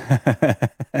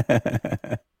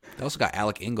 They also got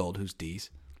Alec Ingold, who's D's.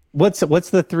 What's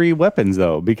the 3 weapons,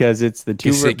 though? Because it's the 2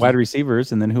 Gesicki. wide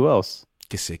receivers, and then who else?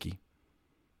 Gesicki.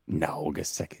 No,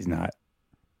 Gesicki's not.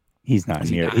 He's not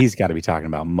near. He's got to be talking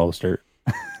about Mostert.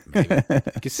 maybe.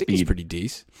 Gesicki's pretty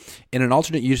decent. In an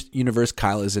alternate universe,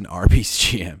 Kyle is an Arby's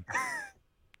GM.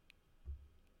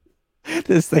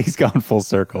 This thing's gone full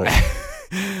circle.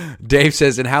 Dave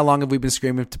says, and how long have we been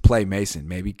screaming to play Mason?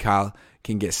 Maybe Kyle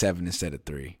can get 7 instead of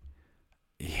 3.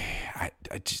 Yeah,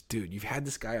 I just, dude, you've had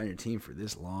this guy on your team for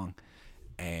this long,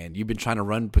 and you've been trying to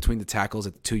run between the tackles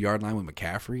at the 2-yard line with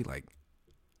McCaffrey. Like,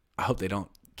 I hope they don't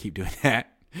keep doing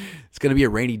that. It's going to be a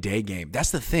rainy day game.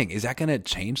 That's the thing. Is that going to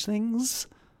change things?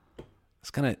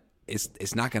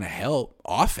 It's not going to help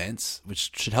offense,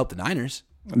 which should help the Niners.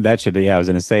 That should, I was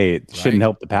going to say it shouldn't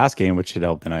help the pass game, which should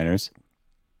help the Niners.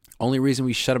 Only reason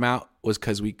we shut them out was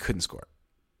because we couldn't score.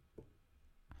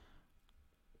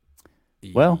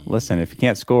 Well, listen, if you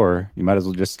can't score, you might as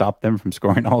well just stop them from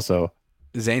scoring also.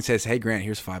 Zane says, hey, Grant,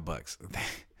 here's $5.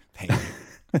 Thank you.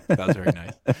 That was very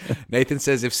nice. Nathan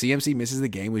says, if CMC misses the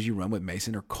game, would you run with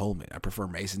Mason or Coleman? I prefer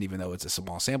Mason, even though it's a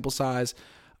small sample size.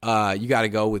 You got to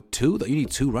go with 2. You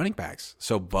need 2 running backs.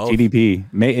 So both. TDP.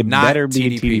 It better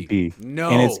be TDP. No.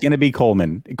 And it's going to be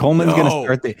Coleman. Coleman's going to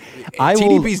start the...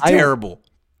 TDP's terrible.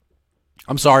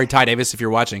 I'm sorry, Ty Davis, if you're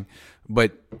watching.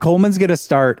 But Coleman's going to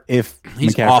start if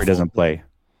McCaffrey awful. Doesn't play.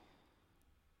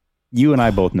 You and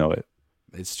I both know it.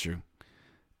 It's true.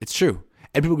 It's true.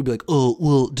 And people could be like, oh,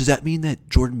 well, does that mean that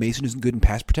Jordan Mason isn't good in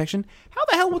pass protection? How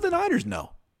the hell would the Niners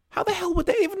know? How the hell would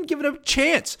they even give it a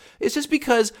chance? It's just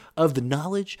because of the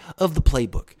knowledge of the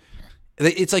playbook.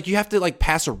 It's like you have to like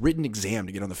pass a written exam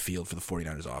to get on the field for the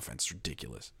 49ers offense. It's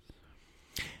ridiculous.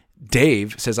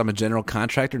 Dave says, I'm a general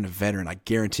contractor and a veteran. I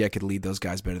guarantee I could lead those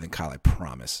guys better than Kyle. I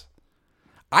promise.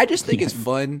 I just think it's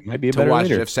fun to watch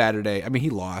Jeff Saturday. I mean, he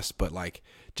lost, but like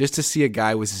just to see a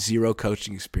guy with 0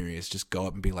 coaching experience just go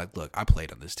up and be like, look, I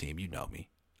played on this team. You know me.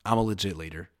 I'm a legit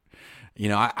leader. You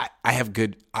know, I have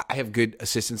good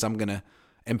assistants. I'm going to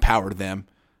empower them,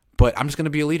 but I'm just going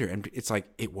to be a leader. And it's like,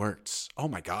 it works. Oh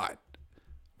my God.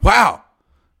 Wow.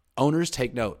 Owners,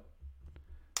 take note.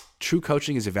 True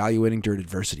coaching is evaluating during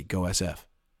adversity. Go SF.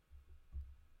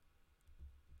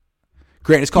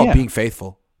 Grant, it's called being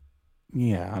faithful.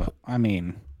 Yeah. I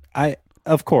mean,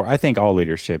 of course, I think all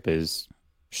leadership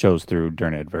shows through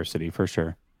during adversity for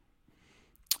sure.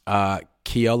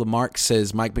 Kiel Lamarck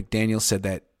says Mike McDaniels said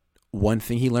that one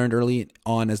thing he learned early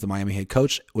on as the Miami head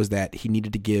coach was that he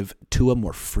needed to give Tua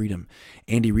more freedom.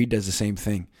 Andy Reid does the same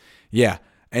thing. Yeah,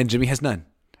 and Jimmy has none.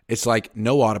 It's like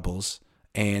no audibles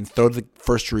and throw the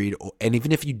first read. And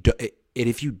even if you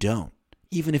don't,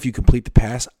 even if you complete the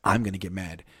pass, I'm going to get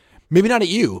mad. Maybe not at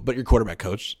you, but your quarterback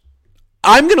coach.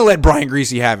 I'm going to let Brian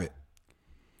Greasy have it.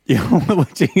 Yeah,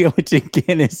 which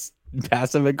again is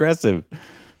passive aggressive.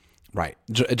 Right.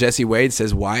 Jesse Wade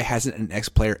says, why hasn't an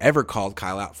ex-player ever called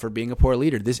Kyle out for being a poor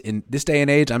leader? In this day and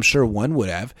age, I'm sure one would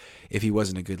have if he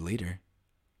wasn't a good leader.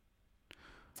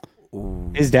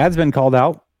 Ooh. His dad's been called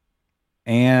out,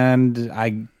 and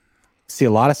I see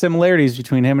a lot of similarities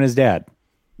between him and his dad.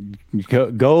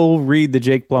 Go read the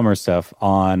Jake Plummer stuff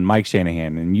on Mike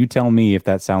Shanahan, and you tell me if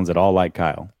that sounds at all like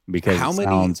Kyle. Because how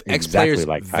many ex-players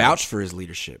vouch for his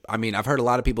leadership? I mean, I've heard a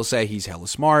lot of people say he's hella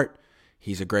smart,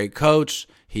 he's a great coach,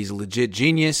 he's a legit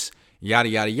genius, yada,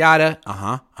 yada, yada,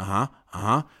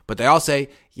 But they all say,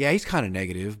 yeah, he's kind of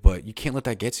negative, but you can't let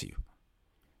that get to you.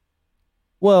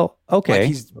 Well, okay. Like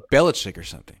he's Belichick or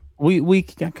something.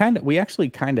 We actually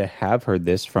kind of have heard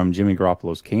this from Jimmy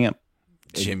Garoppolo's camp.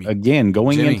 Jimmy. Again,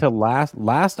 going into last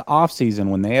offseason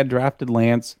when they had drafted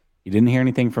Lance, you didn't hear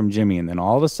anything from Jimmy. And then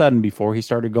all of a sudden, before he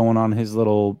started going on his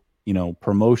little,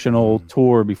 promotional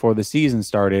tour before the season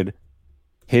started,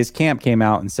 his camp came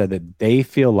out and said that they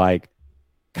feel like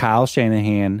Kyle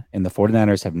Shanahan and the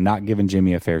 49ers have not given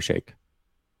Jimmy a fair shake.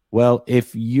 Well,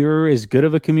 if you're as good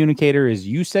of a communicator as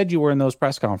you said you were in those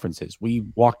press conferences, we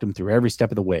walked him through every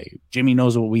step of the way. Jimmy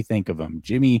knows what we think of him.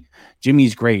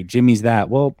 Jimmy's great. Jimmy's that.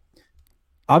 Well,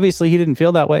 obviously he didn't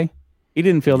feel that way. He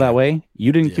didn't feel that way.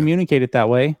 You didn't communicate it that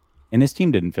way. And his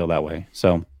team didn't feel that way.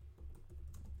 So,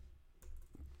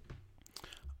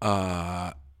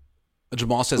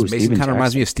 Jamal says Mason kind of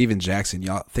reminds me of Steven Jackson.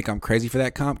 Y'all think I'm crazy for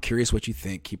that comp? Curious what you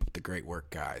think. Keep up the great work,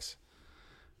 guys.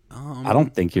 I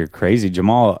don't think you're crazy,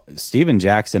 Jamal. Steven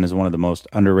Jackson is one of the most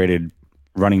underrated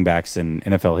running backs in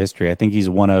NFL history. I think he's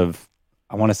one of,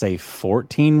 I want to say,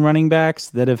 14 running backs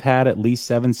that have had at least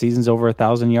 7 seasons over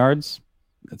 1,000 yards.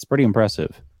 That's pretty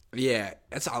impressive. Yeah,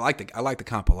 I like the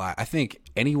comp a lot. I think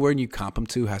anywhere you comp him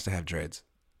to has to have dreads.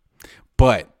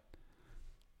 But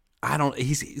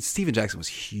Steven Jackson was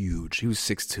huge. He was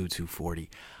 6'2", 240.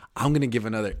 I'm gonna give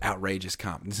another outrageous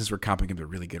comp. This is we're comping him to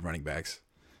really good running backs.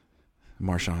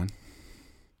 Marshawn.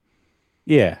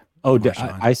 Yeah. Oh, I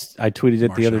tweeted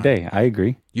it the other day. I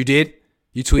agree. You did?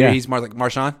 You tweeted he's like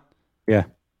Marshawn? Yeah.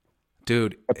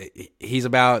 Dude, he's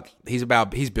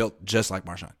built just like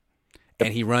Marshawn.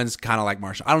 And he runs kind of like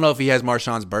Marshawn. I don't know if he has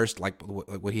Marshawn's burst like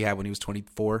what he had when he was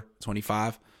 24,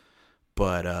 25.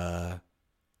 But I'm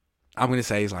going to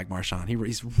say he's like Marshawn. He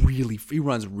runs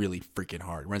really freaking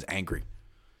hard. Runs angry.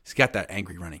 He's got that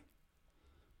angry running.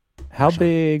 How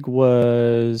big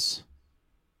was...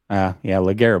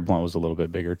 LeGarrette Blount was a little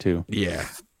bit bigger too. Yeah.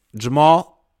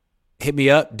 Jamal, hit me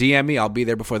up. DM me. I'll be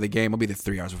there before the game. I'll be there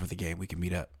 3 hours before the game. We can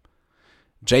meet up.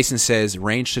 Jason says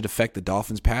range should affect the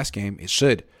Dolphins' pass game. It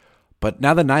should. But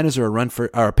now the Niners are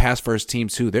a pass first team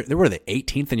too. They were the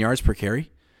 18th in yards per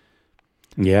carry.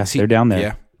 Yeah, they're down there.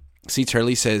 Yeah. C.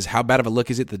 Turley says, how bad of a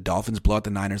look is it the Dolphins blow out the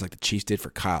Niners like the Chiefs did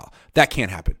for Kyle? That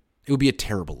can't happen. It would be a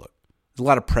terrible look. There's a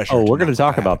lot of pressure. Oh, we're going to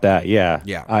talk about that. Yeah.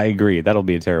 Yeah. I agree. That'll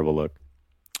be a terrible look.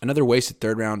 Another wasted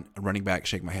third round running back,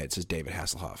 shake my head, says David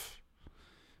Hasselhoff.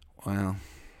 Well,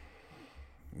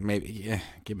 maybe, yeah,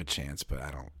 give him a chance, but I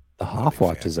don't. The Hoff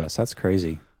watches us. That's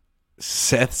crazy.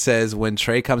 Seth says, when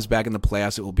Trey comes back in the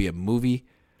playoffs, it will be a movie.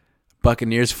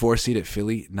 Buccaneers 4 seed at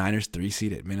Philly, Niners 3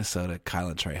 seed at Minnesota, Kyle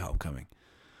and Trey homecoming.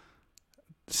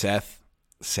 Seth,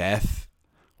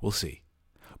 we'll see.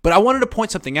 But I wanted to point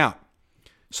something out.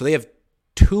 So they have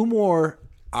 2 more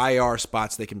IR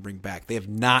spots they can bring back. They have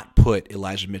not put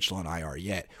Elijah Mitchell on IR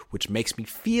yet, which makes me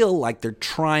feel like they're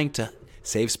trying to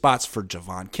save spots for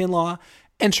Javon Kinlaw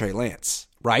and Trey Lance,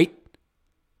 right?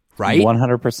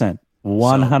 100%.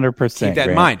 100%. Keep that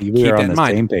in mind. We are on the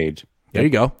same page. There you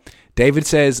go. David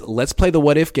says, let's play the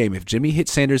what-if game. If Jimmy hit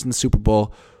Sanders in the Super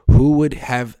Bowl, who would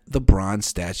have the bronze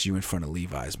statue in front of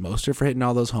Levi's? Mostert for hitting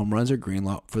all those home runs or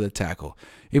Greenlaw for the tackle?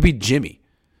 It would be Jimmy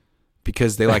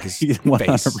because they like his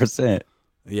 100%. Face.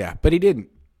 Yeah, but he didn't.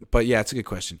 But, yeah, it's a good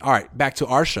question. All right, back to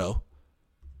our show.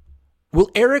 Will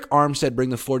Eric Armstead bring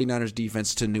the 49ers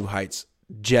defense to new heights?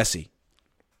 Jesse.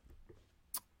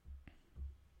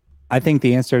 I think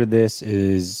the answer to this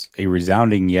is a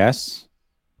resounding yes.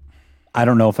 I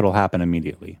don't know if it'll happen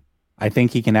immediately. I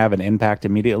think he can have an impact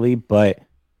immediately, but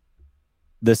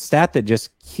the stat that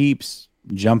just keeps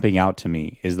jumping out to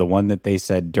me is the one that they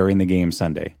said during the game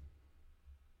Sunday.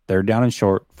 Third down and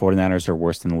short, 49ers are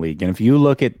worst in the league. And if you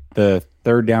look at the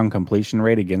third down completion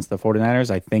rate against the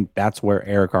 49ers, I think that's where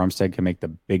Eric Armstead can make the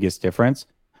biggest difference.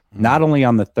 Not only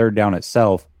on the third down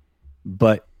itself,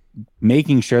 but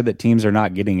making sure that teams are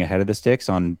not getting ahead of the sticks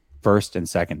on first and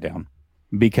second down.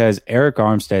 Because Eric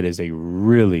Armstead is a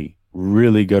really,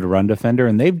 really good run defender,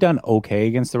 and they've done okay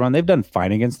against the run. They've done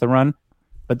fine against the run,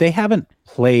 but they haven't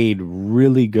played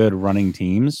really good running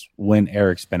teams when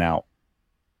Eric's been out,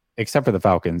 except for the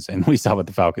Falcons, and we saw what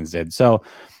the Falcons did. So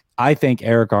I think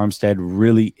Eric Armstead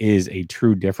really is a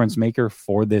true difference maker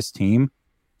for this team.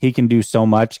 He can do so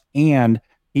much, and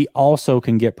he also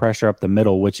can get pressure up the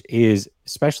middle, which is,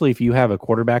 especially if you have a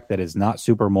quarterback that is not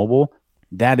super mobile,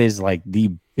 that is like the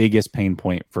biggest pain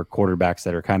point for quarterbacks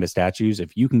that are kind of statues.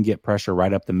 If you can get pressure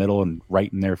right up the middle and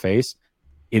right in their face,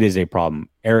 it is a problem.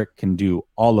 Eric can do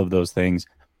all of those things.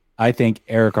 I think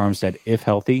Eric Armstead, if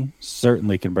healthy,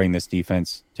 certainly can bring this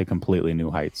defense to completely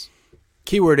new heights.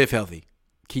 Keyword, if healthy.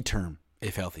 Key term,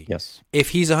 if healthy. Yes.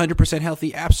 If he's 100%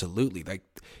 healthy, absolutely. Like,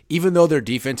 even though their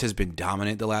defense has been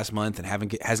dominant the last month and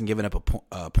hasn't given up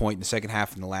a point in the second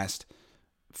half in the last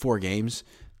 4 games,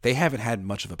 they haven't had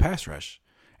much of a pass rush.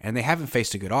 And they haven't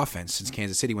faced a good offense since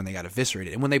Kansas City when they got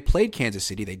eviscerated. And when they played Kansas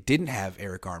City, they didn't have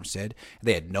Eric Armstead.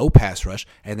 They had no pass rush,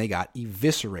 and they got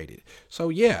eviscerated. So,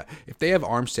 yeah, if they have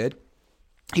Armstead,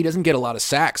 he doesn't get a lot of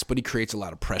sacks, but he creates a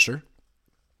lot of pressure.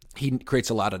 He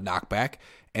creates a lot of knockback,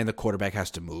 and the quarterback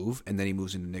has to move, and then he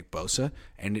moves into Nick Bosa,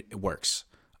 and it works.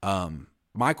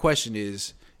 My question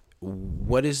is,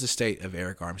 what is the state of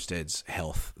Eric Armstead's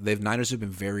health? The Niners have been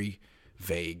very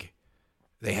vague.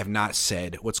 They have not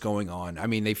said what's going on. I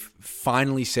mean, they've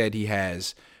finally said he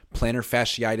has plantar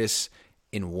fasciitis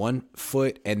in one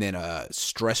foot and then a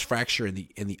stress fracture in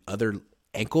the other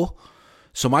ankle.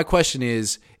 So my question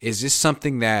is this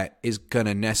something that is going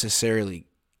to necessarily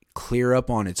clear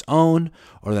up on its own,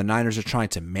 or the Niners are trying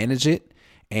to manage it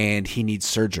and he needs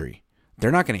surgery? They're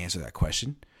not going to answer that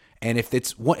question. And if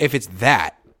it's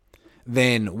that,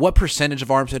 then what percentage of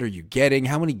Armstead are you getting?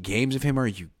 How many games of him are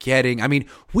you getting? I mean,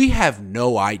 we have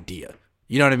no idea.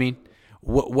 You know what I mean?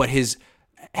 What his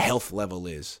health level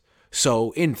is.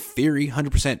 So in theory,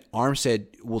 100%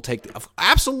 Armstead will take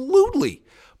absolutely.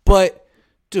 But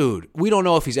dude, we don't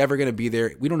know if he's ever going to be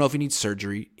there. We don't know if he needs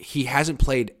surgery. He hasn't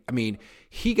played. I mean,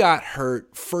 he got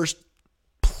hurt first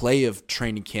play of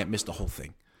training camp, missed the whole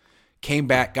thing. Came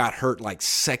back, got hurt like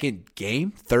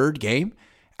third game.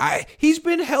 He's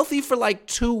been healthy for like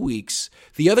 2 weeks.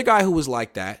 The other guy who was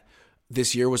like that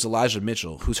this year was Elijah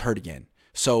Mitchell, who's hurt again.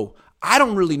 So I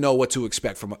don't really know what to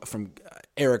expect from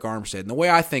Eric Armstead. And the way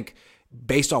I think,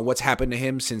 based on what's happened to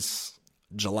him since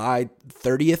July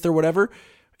 30th or whatever,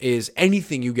 is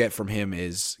anything you get from him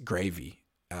is gravy.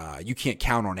 You can't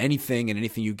count on anything, and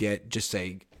anything you get, just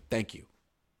say thank you.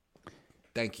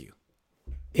 Thank you.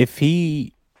 If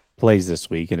he plays this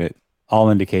week, and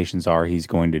all indications are he's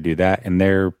going to do that, and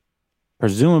they're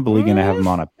presumably going to have him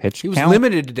on a pitch count. He was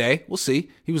limited today. We'll see.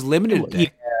 He was limited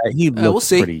today. Yeah, he looks we'll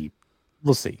see. pretty.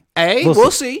 We'll see. Hey,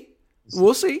 we'll see.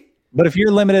 We'll see. But if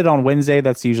you're limited on Wednesday,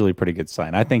 that's usually a pretty good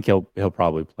sign. I think he'll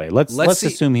probably play. Let's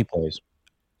assume he plays,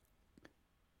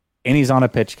 and he's on a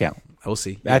pitch count. We'll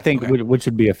see. I think which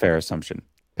would be a fair assumption.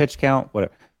 Pitch count,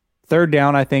 whatever. Third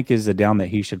down, I think, is the down that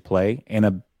he should play,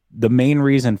 and the main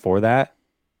reason for that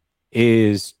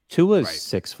is Tua's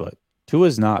 6 foot.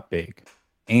 Tua's not big,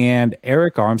 and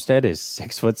Eric Armstead is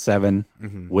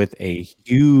 6'7" with a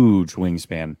huge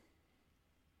wingspan.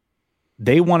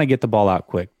 They want to get the ball out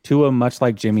quick. Tua, much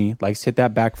like Jimmy, likes to hit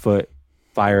that back foot,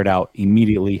 fire it out,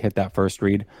 immediately hit that first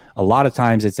read. A lot of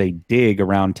times it's a dig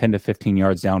around 10 to 15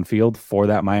 yards downfield for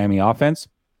that Miami offense.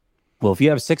 Well, if you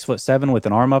have 6'7" with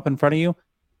an arm up in front of you,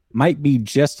 might be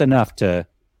just enough to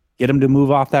get him to move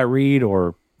off that read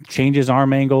or change his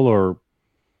arm angle or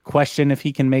question if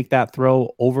he can make that throw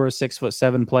over a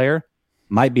 6'7" player.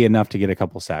 Might be enough to get a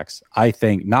couple sacks. I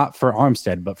think, not for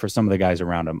Armstead, but for some of the guys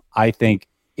around him. I think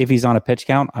if he's on a pitch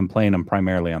count, I'm playing him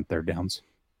primarily on third downs.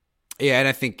 Yeah, and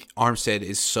I think Armstead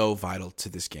is so vital to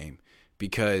this game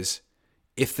because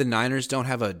if the Niners don't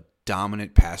have a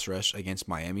dominant pass rush against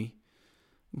Miami,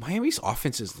 Miami's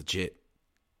offense is legit.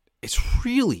 It's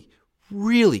really,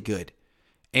 really good.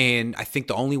 And I think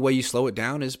the only way you slow it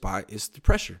down is the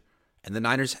pressure. And the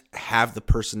Niners have the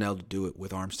personnel to do it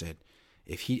with Armstead.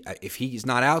 If he's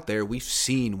not out there, we've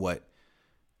seen what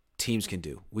teams can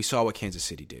do. We saw what Kansas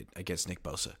City did against Nick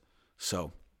Bosa.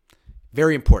 So,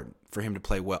 very important for him to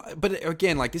play well. But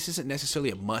again, this isn't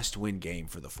necessarily a must-win game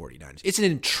for the 49ers. It's an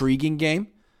intriguing game.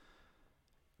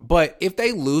 But if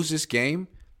they lose this game,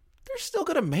 they're still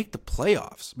going to make the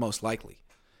playoffs, most likely.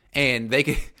 And they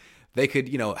could,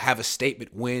 have a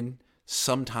statement win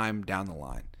sometime down the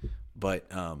line. But,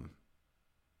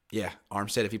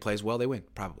 Armstead, if he plays well, they win.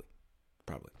 Probably.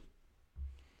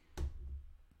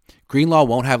 Greenlaw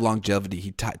won't have longevity.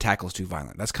 He tackles too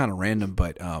violent. That's kind of random,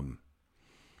 but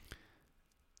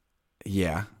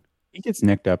yeah. He gets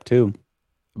nicked up too.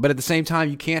 But at the same time,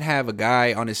 you can't have a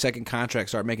guy on his second contract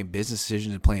start making business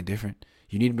decisions and playing different.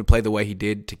 You need him to play the way he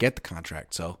did to get the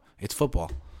contract. So it's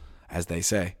football, as they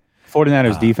say.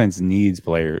 49ers defense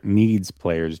needs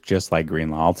players just like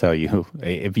Greenlaw. I'll tell you,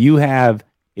 if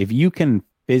you can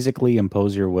physically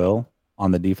impose your will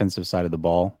on the defensive side of the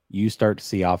ball, you start to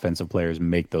see offensive players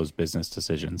make those business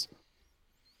decisions.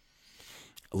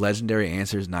 Legendary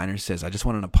Answers Niners says, I just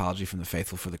want an apology from the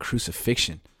faithful for the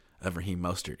crucifixion of Raheem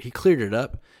Mostert. He cleared it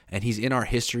up, and he's in our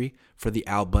history for the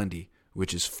Al Bundy,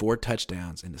 which is 4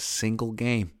 touchdowns in a single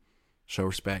game. Show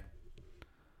respect.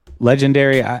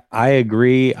 Legendary, I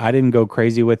agree. I didn't go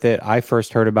crazy with it. I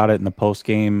first heard about it in the post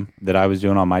game that I was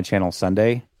doing on my channel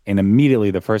Sunday, and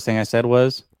immediately the first thing I said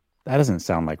was, that doesn't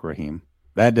sound like Raheem.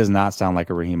 That does not sound like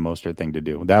a Raheem Mostert thing to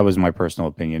do. That was my personal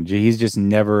opinion. He's just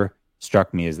never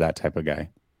struck me as that type of guy.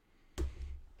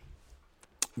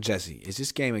 Jesse, is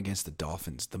this game against the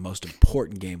Dolphins the most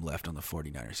important game left on the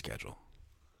 49ers schedule?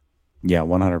 Yeah,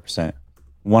 100%.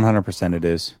 100% it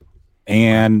is.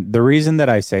 And the reason that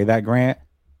I say that, Grant,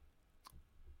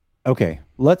 okay,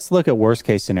 let's look at worst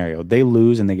case scenario. They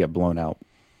lose and they get blown out.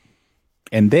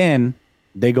 And then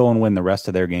they go and win the rest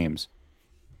of their games.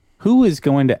 Who is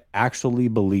going to actually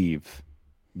believe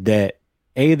that,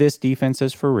 A, this defense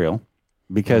is for real?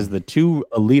 Because the two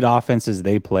elite offenses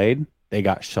they played, they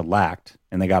got shellacked,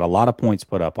 and they got a lot of points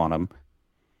put up on them.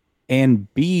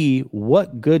 And B,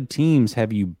 what good teams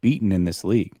have you beaten in this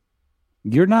league?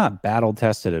 You're not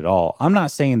battle-tested at all. I'm not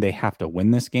saying they have to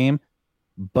win this game,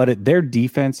 but their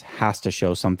defense has to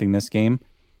show something this game.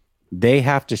 They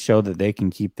have to show that they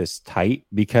can keep this tight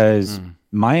because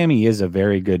Miami is a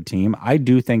very good team. I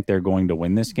do think they're going to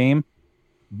win this game,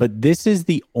 but this is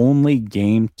the only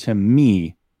game to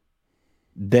me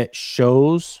that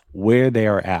shows where they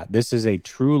are at. This is a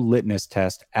true litmus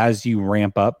test as you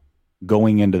ramp up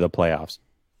going into the playoffs.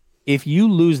 If you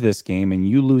lose this game and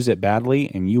you lose it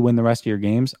badly and you win the rest of your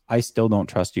games, I still don't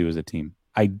trust you as a team.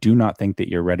 I do not think that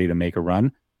you're ready to make a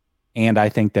run. And I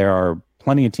think there are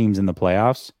plenty of teams in the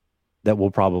playoffs that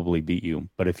will probably beat you.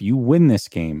 But if you win this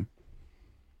game,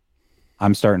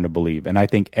 I'm starting to believe. And I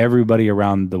think everybody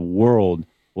around the world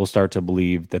will start to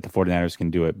believe that the 49ers can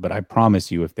do it. But I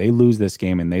promise you, if they lose this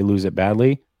game and they lose it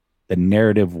badly, the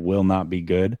narrative will not be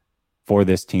good for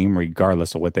this team,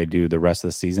 regardless of what they do the rest of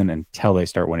the season until they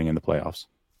start winning in the playoffs.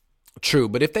 True,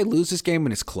 but if they lose this game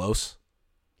and it's close,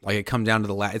 like it comes down to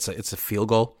the last, it's a field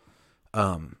goal.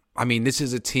 I mean, this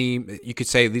is a team, you could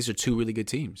say these are two really good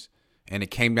teams, and it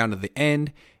came down to the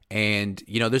end, and,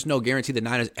 there's no guarantee the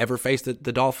Niners ever face the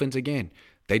Dolphins again.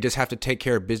 They just have to take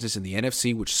care of business in the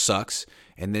NFC, which sucks,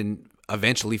 and then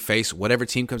eventually face whatever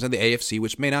team comes in the AFC,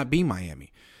 which may not be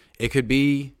Miami. It could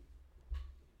be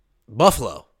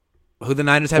Buffalo, who the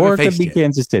Niners haven't faced yet. Or it could be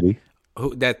Kansas City.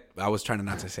 I was trying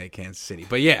not to say Kansas City,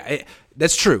 but yeah,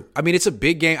 that's true. I mean, it's a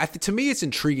big game. To me, it's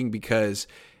intriguing because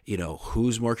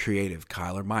who's more creative,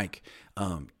 Kyle or Mike?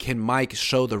 Can Mike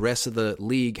show the rest of the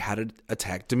league how to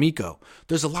attack D'Amico?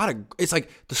 There's a lot of. It's like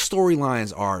the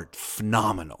storylines are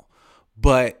phenomenal,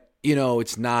 but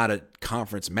it's not a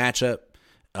conference matchup.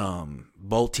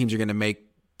 Both teams are going to make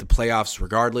the playoffs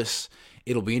regardless.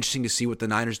 It'll be interesting to see what the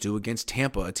Niners do against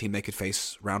Tampa, a team they could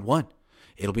face round one.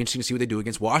 It'll be interesting to see what they do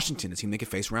against Washington, a team they could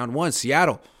face round one.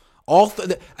 Seattle.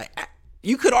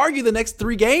 You could argue the next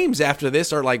 3 games after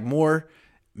this are like more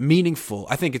meaningful.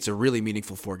 I think it's a really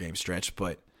meaningful 4-game stretch,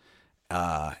 but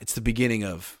it's the beginning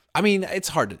of. I mean, it's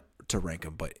hard to rank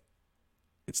them, but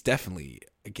it's definitely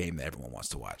a game that everyone wants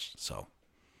to watch. So,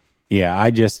 yeah,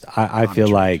 I feel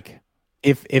like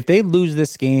if they lose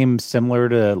this game similar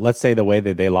to, let's say, the way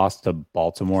that they lost to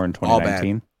Baltimore in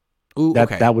 2019,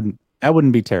 that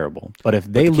wouldn't be terrible. But if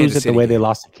they lose it the way they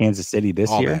lost to Kansas City this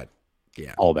year, bad.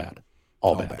 Yeah, all bad.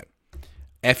 All bad.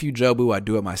 F you, Jobu. I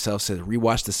do it myself. Says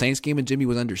rewatch the Saints game and Jimmy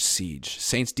was under siege.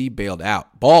 Saints D balled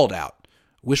out.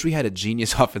 Wish we had a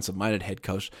genius offensive-minded head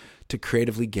coach to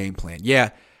creatively game plan.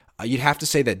 Yeah, you'd have to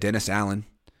say that Dennis Allen,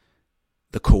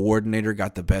 the coordinator,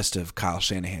 got the best of Kyle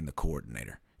Shanahan, the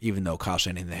coordinator, even though Kyle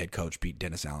Shanahan, the head coach, beat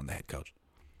Dennis Allen, the head coach.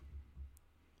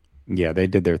 Yeah, they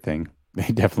did their thing. They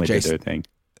definitely did their thing.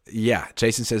 Yeah,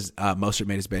 Jason says Mostert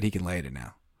made his bed. He can lay it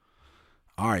now.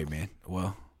 All right, man.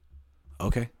 Well,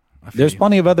 okay. There's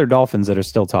plenty of other Dolphins that are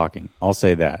still talking. I'll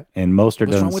say that, and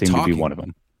Mostert doesn't seem to be one of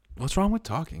them. What's wrong with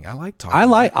talking? I like talking. I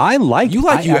like. You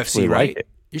like UFC, right? Like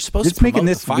You're supposed to promote making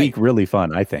this week really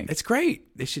fun. I think it's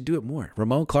great. They should do it more.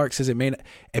 Ramon Clark says it may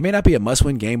not be a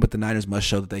must-win game, but the Niners must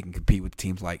show that they can compete with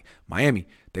teams like Miami.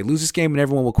 They lose this game, and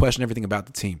everyone will question everything about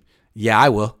the team. Yeah, I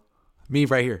will. Me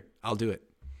right here. I'll do it.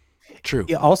 True.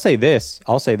 Yeah, I'll say this.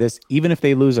 Even if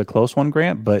they lose a close one,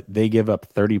 Grant, but they give up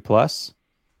 30 plus,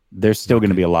 there's still going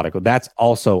to be a lot of. That's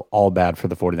also all bad for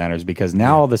the 49ers because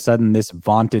now all of a sudden this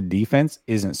vaunted defense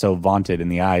isn't so vaunted in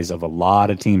the eyes of a lot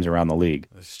of teams around the league.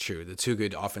 That's true. The 2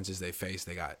 good offenses they faced,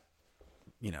 they got,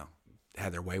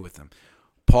 had their way with them.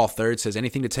 Paul Third says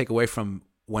anything to take away from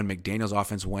when McDaniels'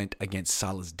 offense went against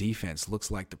Saleh's defense.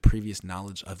 Looks like the previous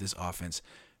knowledge of this offense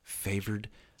favored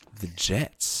the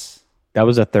Jets. That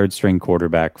was a 3rd-string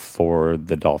quarterback for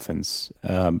the Dolphins.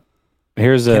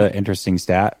 Here's an interesting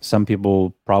stat. Some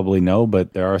people probably know,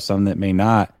 but there are some that may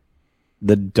not.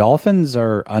 The Dolphins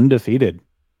are undefeated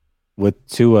with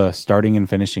Tua starting and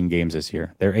finishing games this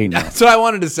year. They're 8-0. That's what I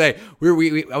wanted to say.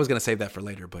 I was going to save that for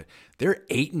later, but they're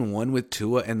 8-1 with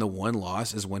Tua, and the one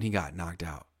loss is when he got knocked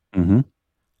out. Mm-hmm.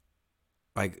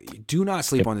 Like, do not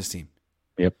sleep on this team.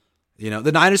 Yep.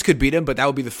 The Niners could beat him, but that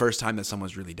would be the first time that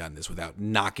someone's really done this without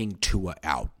knocking Tua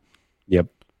out. Yep.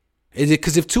 Is it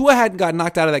because if Tua hadn't got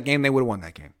knocked out of that game, they would have won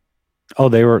that game? Oh,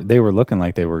 they were looking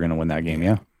like they were going to win that game,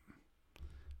 yeah.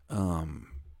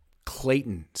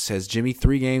 Clayton says, Jimmy,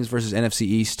 3 games versus NFC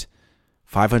East,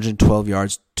 512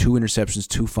 yards, 2 interceptions,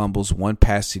 2 fumbles, 1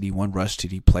 pass TD, 1 rush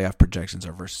TD. Playoff projections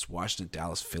are versus Washington,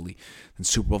 Dallas, Philly, and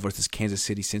Super Bowl versus Kansas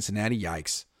City, Cincinnati.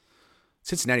 Yikes.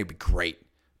 Cincinnati would be great.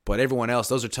 But everyone else,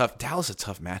 those are tough. Dallas is a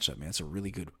tough matchup, man. It's a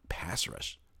really good pass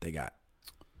rush they got.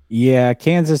 Yeah,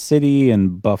 Kansas City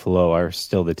and Buffalo are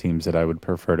still the teams that I would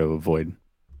prefer to avoid.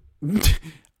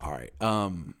 All right.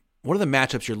 What are the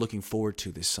matchups you're looking forward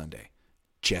to this Sunday,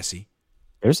 Jesse?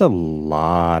 There's a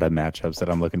lot of matchups that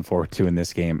I'm looking forward to in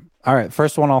this game. All right,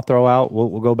 first one I'll throw out.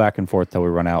 We'll go back and forth till we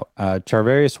run out.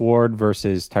 Charvarius Ward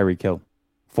versus Tyreek Hill,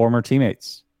 former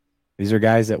teammates. These are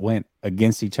guys that went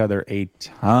against each other a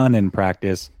ton in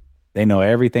practice. They know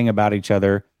everything about each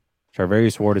other.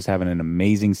 Charvarius Ward is having an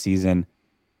amazing season,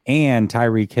 and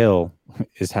Tyreek Hill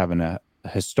is having a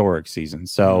historic season.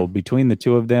 So between the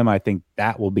two of them, I think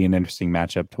that will be an interesting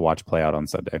matchup to watch play out on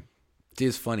Sunday.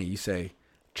 It's funny. You say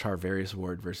Charvarius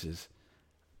Ward versus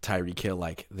Tyreek Hill,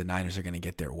 like the Niners are going to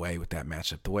get their way with that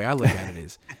matchup. The way I look at it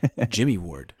is Jimmy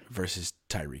Ward versus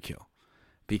Tyreek Hill.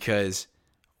 Because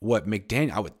I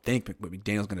would think what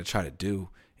McDaniels going to try to do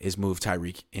is move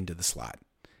Tyreek into the slot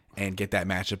and get that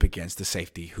matchup against the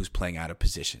safety who's playing out of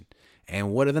position.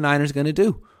 And what are the Niners going to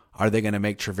do? Are they going to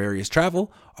make Travarius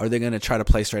travel? Are they going to try to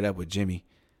play straight up with Jimmy?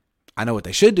 I know what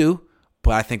they should do,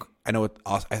 but I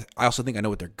also think I know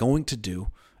what they're going to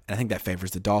do, and I think that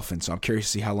favors the Dolphins. So I'm curious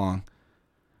to see how long,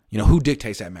 who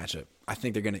dictates that matchup. I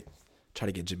think they're going to try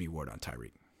to get Jimmy Ward on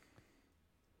Tyreek.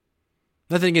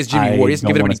 Nothing against Jimmy Ward. He hasn't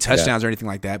given him any touchdowns or anything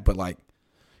like that, but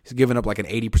he's giving up like an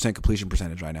 80% completion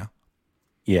percentage right now.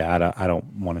 Yeah, I don't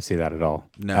want to see that at all.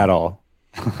 No. At all.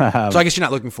 So I guess you're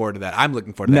not looking forward to that. I'm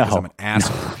looking forward to that because I'm an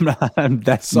asshole.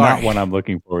 That's not what I'm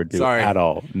looking forward to at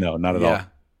all. No, not at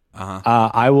all.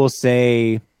 I will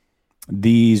say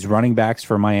these running backs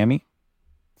for Miami,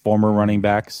 former running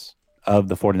backs of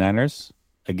the 49ers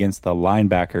against the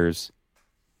linebackers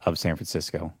of San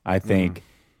Francisco. I think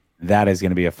that is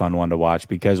going to be a fun one to watch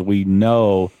because we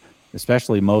know,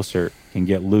 especially Mostert, can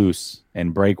get loose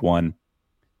and break one.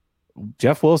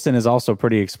 Jeff Wilson is also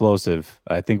pretty explosive.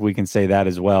 I think we can say that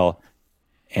as well.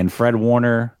 And Fred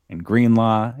Warner and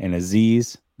Greenlaw and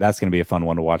Aziz, that's going to be a fun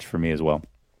one to watch for me as well.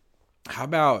 How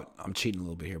about, I'm cheating a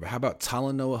little bit here, but how about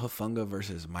Talanoa Hufanga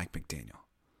versus Mike McDaniel?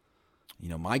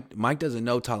 Mike doesn't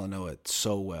know Talanoa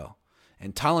so well.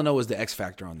 And Talanoa is the X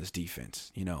factor on this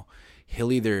defense.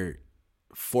 He'll either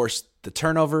force the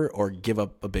turnover or give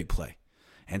up a big play.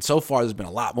 And so far, there's been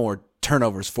a lot more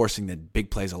turnovers forcing than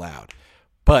big plays allowed.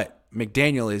 But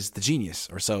McDaniel is the genius,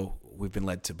 or so we've been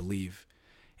led to believe.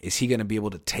 Is he going to be able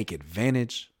to take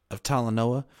advantage of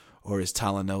Talanoa, or is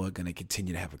Talanoa going to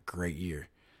continue to have a great year?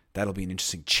 That'll be an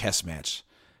interesting chess match.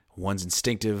 One's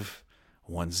instinctive,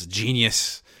 one's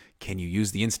genius. Can you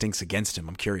use the instincts against him?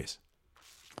 I'm curious.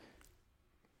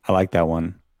 I like that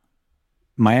one.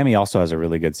 Miami also has a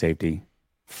really good safety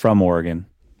from Oregon,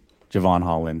 Javon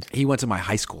Holland. He went to my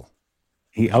high school.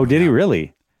 Did he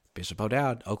really? Bishop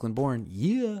O'Dowd, Oakland born.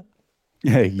 Yeah.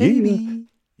 Yeah, baby.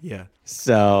 Yeah.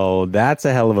 So that's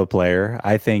a hell of a player.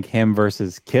 I think him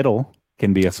versus Kittle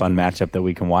can be a fun matchup that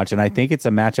we can watch. And I think it's a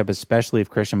matchup, especially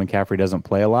if Christian McCaffrey doesn't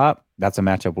play a lot. That's a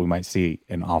matchup we might see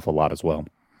an awful lot as well.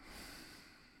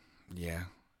 Yeah.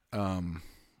 What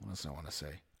else do I want to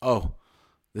say? Oh,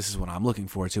 this is what I'm looking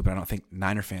forward to, but I don't think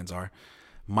Niner fans are.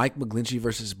 Mike McGlinchey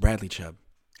versus Bradley Chubb.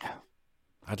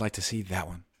 I'd like to see that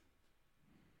one.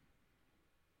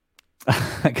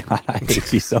 God, I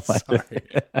hate you so much.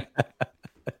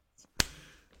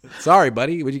 Sorry,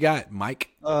 buddy. What you got, Mike?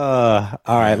 All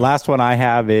right. Last one I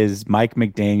have is Mike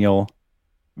McDaniel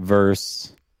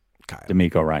versus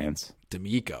D'Amico Ryans.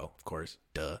 D'Amico, of course.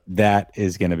 Duh. That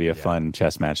is going to be a fun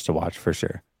chess match to watch for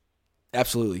sure.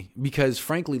 Absolutely. Because,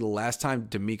 frankly, the last time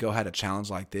D'Amico had a challenge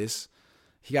like this,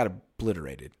 he got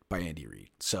obliterated by Andy Reid.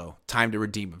 So, time to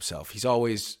redeem himself. He's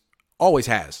always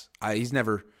has. He's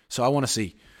never. So, I want to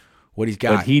see what he's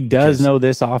got. But he does know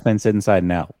this offense inside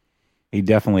and out. He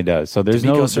definitely does. So there's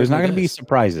not going to be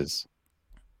surprises.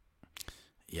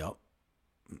 Yep.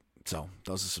 So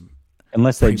those are some.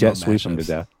 Unless they jet sweep him to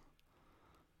death.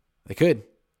 They could.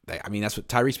 That's what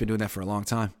Tyreek's been doing that for a long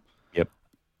time. Yep.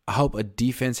 I hope a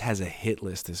defense has a hit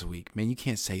list this week. Man, you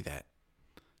can't say that.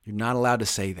 You're not allowed to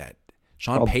say that.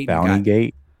 Sean Payton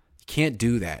Gate. You can't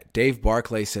do that. Dave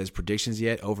Barclay says predictions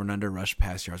yet over and under rush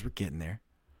pass yards. We're getting there.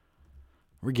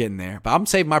 But I'm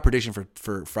saving my prediction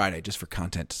for Friday just for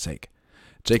content's sake.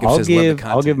 Jacob says, love the content.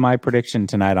 I'll give my prediction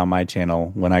tonight on my channel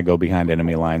when I go behind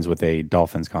enemy lines with a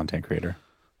Dolphins content creator.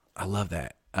 I love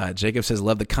that. Jacob says,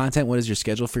 love the content. What is your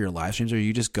schedule for your live streams, or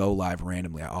you just go live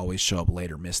randomly? I always show up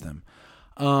late or miss them.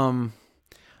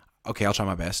 Okay, I'll try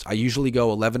my best. I usually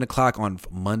go 11 o'clock on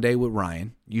Monday with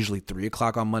Ryan, usually 3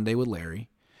 o'clock on Monday with Larry,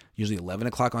 usually 11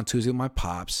 o'clock on Tuesday with my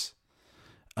pops,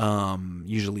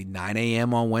 usually 9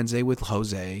 a.m. on Wednesday with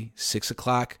Jose, 6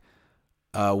 o'clock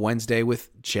Wednesday with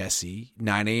Jesse,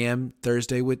 9 a.m.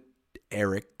 Thursday with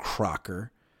Eric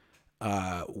Crocker,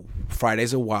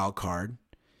 Friday's a wild card,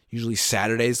 usually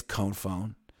Saturday's Cohn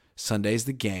phone, Sunday's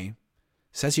the game.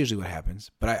 So that's usually what happens,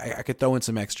 but I could throw in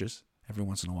some extras every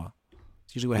once in a while.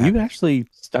 It's usually what happens. You've actually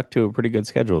stuck to a pretty good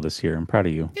schedule this year. I'm proud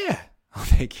of you. Yeah. Oh,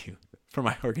 thank you for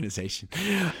my organization.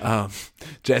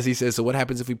 Jesse says, so what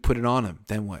happens if we put it on him?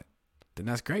 Then what? Then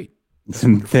that's great.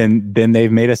 Then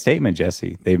they've made a statement,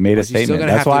 Jesse. They've made a statement.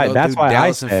 That's why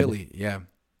Dallas and Philly. Yeah.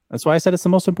 That's why I said it's the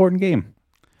most important game.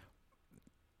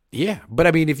 Yeah, but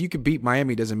I mean, if you could beat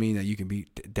Miami, doesn't mean that you can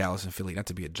beat Dallas and Philly. Not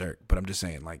to be a jerk, but I'm just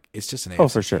saying, it's just an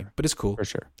AFC for sure. Game. But it's cool. For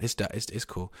sure. It's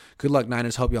cool. Good luck,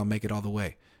 Niners. Hope y'all make it all the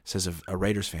way. Says a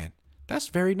Raiders fan. That's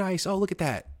very nice. Oh, look at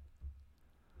that.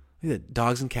 Look at that.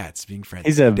 Dogs and cats being friends.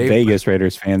 He's a Vegas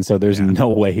Raiders fan, so there's no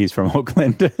way he's from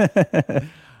Oakland.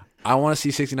 I want to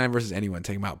see 69 versus anyone.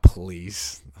 Take him out,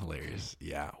 please. Hilarious.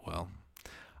 Yeah, well,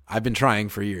 I've been trying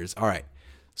for years. All right.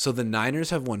 So the Niners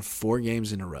have won 4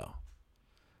 games in a row.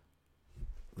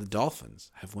 the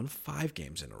Dolphins have won 5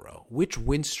 games in a row. Which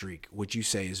win streak would you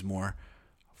say is more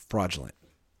fraudulent?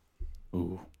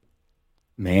 Ooh.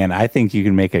 Man, I think you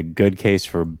can make a good case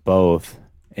for both.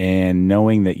 And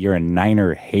knowing that you're a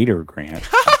Niner hater, Grant,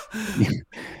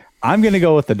 I'm going to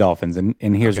go with the Dolphins, and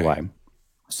here's why.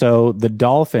 So the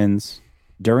Dolphins,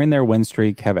 during their win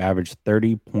streak, have averaged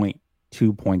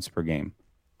 30.2 points per game.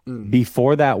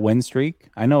 Before that win streak,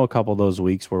 I know a couple of those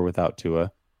weeks were without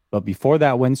Tua, but before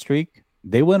that win streak,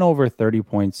 they went over 30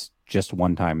 points just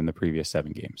one time in the previous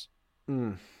 7 games.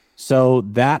 So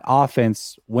that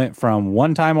offense went from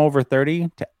one time over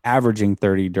 30 to averaging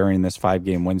 30 during this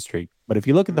 5-game win streak. But if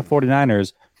you look at the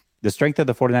 49ers, the strength of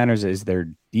the 49ers is their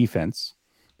defense.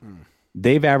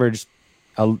 They've averaged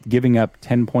giving up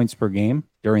 10 points per game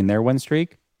during their win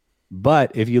streak.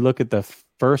 But if you look at the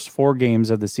first 4 games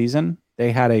of the season,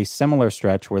 they had a similar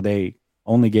stretch where they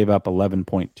only gave up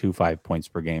 11.25 points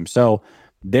per game. So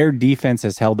their defense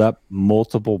has held up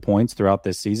multiple points throughout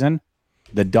this season.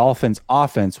 The Dolphins'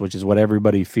 offense, which is what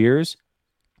everybody fears,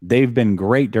 they've been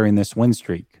great during this win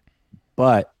streak.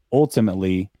 But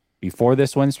ultimately, before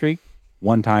this win streak,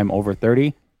 one time over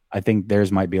 30, I think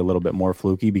theirs might be a little bit more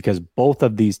fluky because both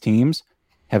of these teams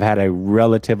have had a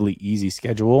relatively easy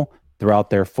schedule throughout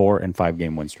their 4 and 5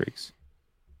 game win streaks.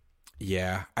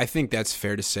 Yeah, I think that's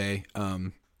fair to say.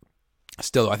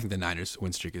 Still, I think the Niners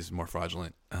win streak is more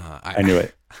fraudulent. I knew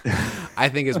it. I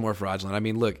think it's more fraudulent. I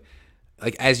mean, look,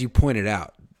 like as you pointed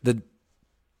out, the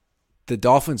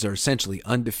Dolphins are essentially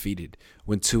undefeated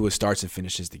when Tua starts and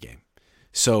finishes the game.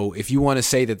 So if you want to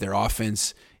say that their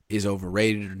offense is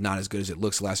overrated or not as good as it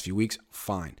looks the last few weeks,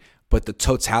 fine. But the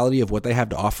totality of what they have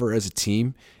to offer as a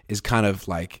team is kind of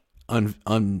like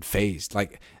unfazed.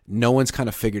 Like no one's kind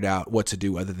of figured out what to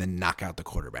do other than knock out the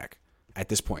quarterback at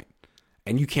this point.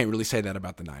 And you can't really say that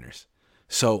about the Niners.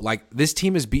 So like this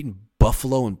team has beaten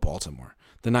Buffalo and Baltimore.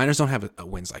 The Niners don't have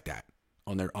wins like that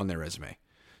on their resume.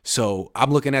 So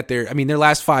I'm looking at their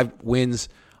last 5 wins,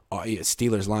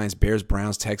 Steelers, Lions, Bears,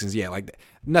 Browns, Texans. Yeah, like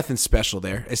nothing special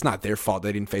there. It's not their fault.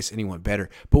 They didn't face anyone better.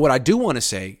 But what I do want to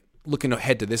say, looking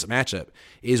ahead to this matchup,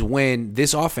 is when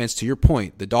this offense, to your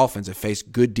point, the Dolphins have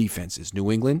faced good defenses. New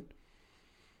England,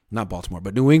 not Baltimore,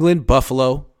 but New England,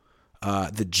 Buffalo,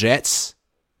 the Jets.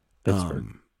 Pittsburgh.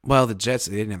 Well, the Jets,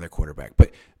 they didn't have their quarterback,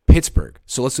 but Pittsburgh.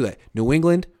 So let's do that. New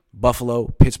England, Buffalo,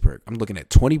 Pittsburgh. I'm looking at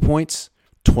 20 points,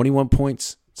 21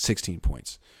 points, 16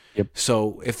 points. Yep.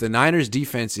 So if the Niners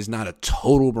defense is not a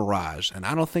total mirage, and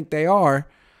I don't think they are,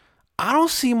 I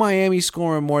don't see Miami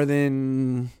scoring more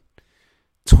than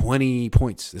 20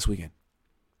 points this weekend.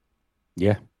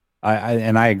 Yeah,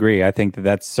 I agree. I think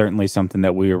that's certainly something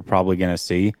that we are probably going to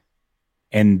see.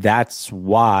 And that's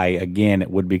why, again,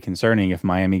 it would be concerning if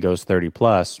Miami goes 30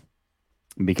 plus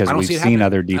because we've seen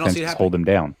other defenses hold them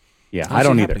down. Yeah, I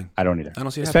don't either. I don't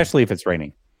see it especially if it's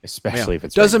raining. Especially if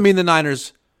it's doesn't mean the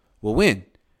Niners will win,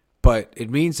 but it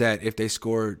means that if they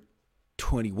score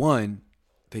 21,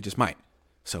 they just might.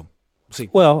 So we'll see.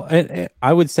 Well,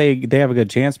 I would say they have a good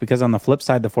chance because on the flip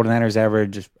side, the 49ers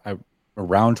average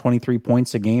around 23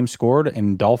 points a game scored,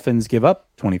 and Dolphins give up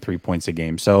 23 points a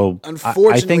game. So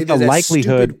unfortunately, I think the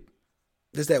likelihood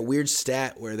there's that weird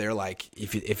stat where they're like,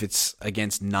 if it's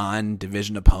against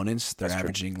non-division opponents, they're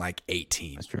averaging like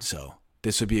 18. That's true. So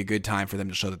this would be a good time for them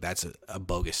to show that that's a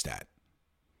bogus stat.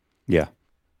 Yeah,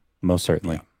 most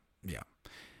certainly. Yeah.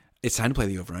 It's time to play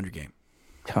the over-under game.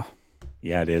 Oh,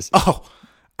 yeah, it is. Oh,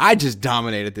 I just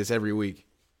dominated this every week.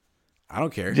 I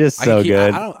don't care. Just so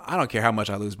good. I don't care how much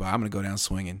I lose by. I'm going to go down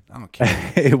swinging. I don't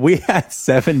care. We had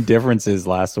 7 differences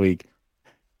last week.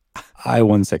 I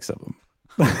won 6 of them.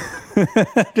 Oh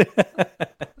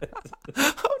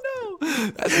no,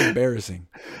 that's embarrassing.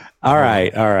 All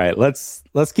right.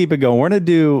 Let's keep it going. We're going to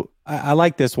do. I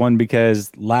like this one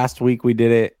because last week we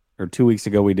did it, or 2 weeks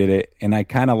ago we did it, and I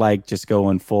kind of like just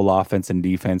going full offense and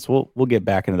defense. We'll get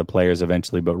back into the players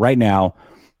eventually, but right now,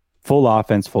 full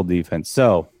offense, full defense.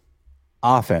 So.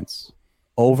 Offense,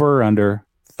 over or under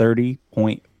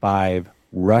 30.5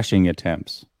 rushing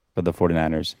attempts for the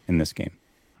 49ers in this game.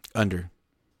 Under.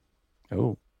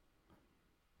 Oh.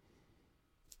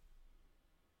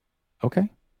 Okay.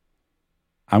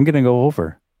 I'm going to go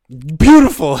over.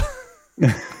 Beautiful.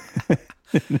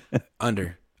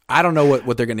 Under. I don't know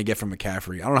what they're going to get from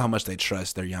McCaffrey. I don't know how much they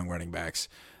trust their young running backs.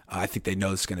 I think they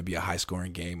know it's going to be a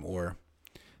high-scoring game, or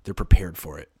they're prepared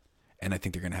for it. And I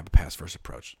think they're going to have a pass-first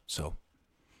approach. So.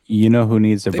 You know who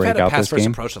needs to break out this game? They've had a pass-first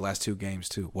approach the last 2 games,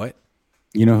 too. What?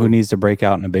 You know who needs to break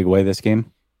out in a big way this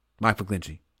game? Mike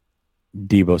McGlinchey.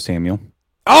 Deebo Samuel.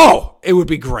 Oh, it would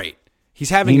be great.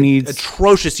 He's having an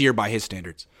atrocious year by his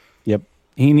standards. Yep.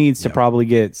 He needs to probably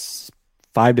get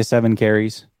 5 to 7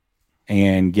 carries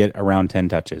and get around 10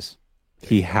 touches.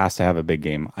 He has to have a big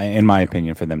game, in my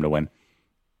opinion, for them to win.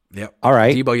 Yep. All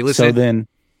right. Debo, you listening? So then,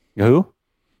 who?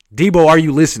 Debo, are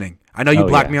you listening? I know you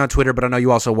blocked me on Twitter, but I know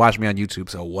you also watch me on YouTube,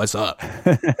 so what's up?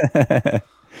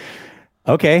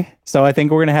 Okay, so I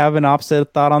think we're going to have an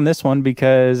opposite thought on this one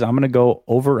because I'm going to go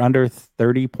over under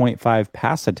 30.5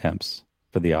 pass attempts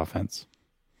for the offense.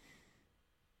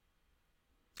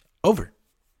 Over.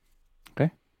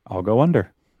 Okay, I'll go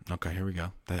under. Okay, here we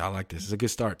go. I like this. It's a good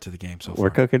start to the game so far.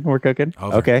 We're cooking.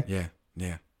 Over. Okay.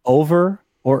 Yeah. Over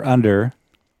or under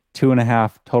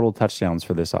 2.5 total touchdowns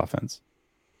for this offense?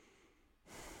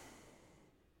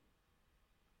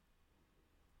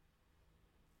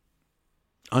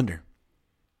 Under.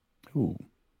 Ooh.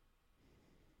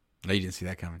 No, you didn't see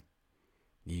that coming.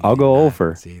 I'll go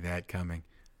over. See that coming.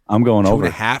 I'm going over.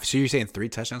 2.5. So you're saying 3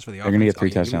 touchdowns for the offense? They're going to get 3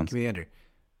 touchdowns. Give me the under.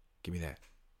 Give me that.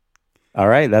 All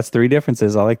right, that's 3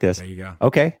 differences. I like this. There you go.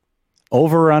 Okay.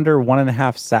 Over or under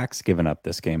 1.5 sacks given up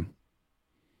this game?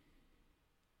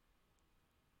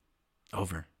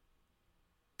 Over.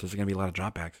 There's going to be a lot of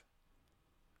dropbacks.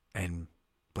 And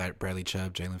Bradley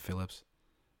Chubb, Jalen Phillips.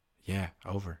 Yeah,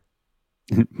 over.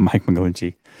 Mike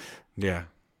McGlinchey. Yeah.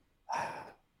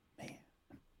 Man.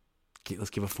 Let's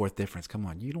give a 4th difference. Come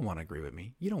on. You don't want to agree with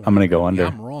me. I'm going to go under.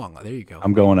 I'm wrong. There you go.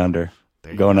 I'm going under.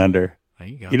 Going under. There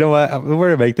you go. You know what? We're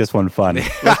going to make this one fun.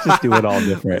 Let's just do it all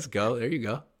different. Let's go. There you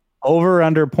go. Over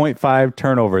under 0.5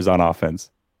 turnovers on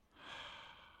offense.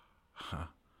 Huh.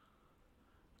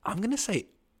 I'm going to say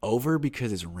over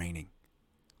because it's raining.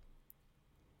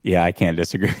 Yeah, I can't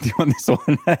disagree with you on this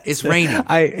one. It's raining.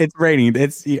 It's raining.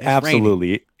 It's absolutely.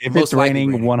 Raining. If Most it's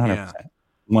raining, 100%. Yeah.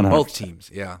 100%. Both teams.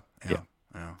 Yeah.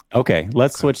 Okay,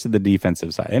 let's switch to the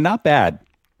defensive side. And not bad.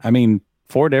 I mean,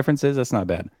 4 differences, that's not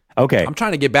bad. Okay. I'm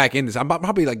trying to get back in this. I'm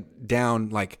probably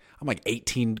down I'm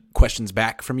 18 questions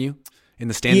back from you in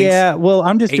the standings. Yeah, well,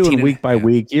 I'm just doing week by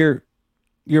week. You're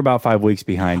about 5 weeks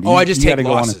behind. I just take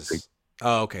losses.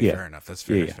 Oh, okay. Yeah. Fair enough. That's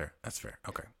fair. Yeah. That's fair.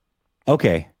 Okay.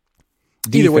 Okay.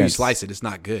 Either way you slice it, it's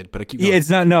not good. But I keep going. Yeah, it's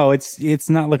not. No, it's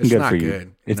not looking good for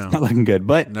you. It's not looking good.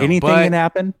 But anything can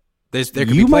happen. There could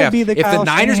be playoffs. If the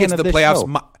Niners get to the playoffs,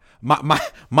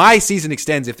 my season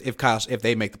extends if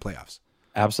they make the playoffs.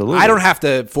 Absolutely. I don't have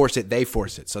to force it. They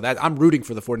force it. So that I'm rooting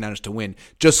for the 49ers to win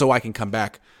just so I can come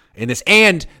back in this.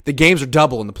 And the games are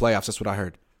double in the playoffs. That's what I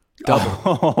heard. Double.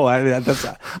 Oh,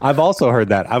 I've also heard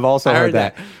that. I've heard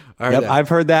that. I've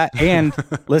heard that. And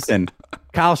listen,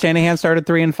 Kyle Shanahan started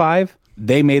 3-5.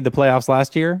 They made the playoffs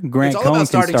last year. Grant Cohn can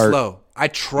starting start slow. I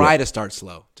try to start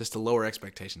slow just to lower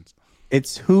expectations.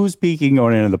 It's who's peaking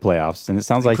going into the playoffs, and it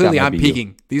sounds like clearly I'm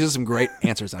peaking. These are some great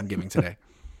answers I'm giving today.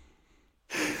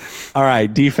 All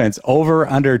right, defense over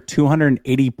under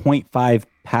 280.5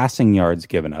 passing yards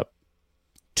given up.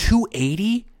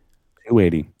 280?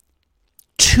 280.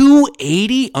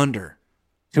 280 under.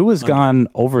 Tua's gone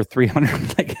over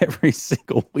 300 like every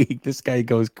single week. This guy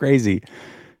goes crazy.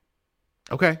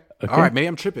 Okay. All right, maybe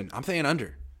I'm tripping. I'm saying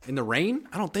under. In the rain?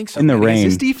 I don't think so. In the rain.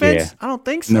 Is this defense? Yeah. I don't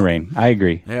think so. In the rain. I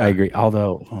agree. Yeah. I agree.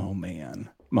 Although, oh man,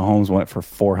 Mahomes went for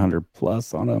 400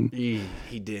 plus on him.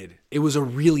 He did. It was a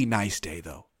really nice day,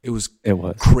 though. It was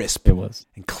crisp. It was.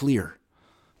 And clear.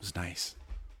 It was nice.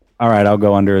 All right, I'll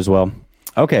go under as well.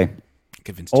 Okay.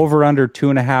 Over under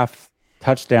 2.5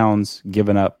 touchdowns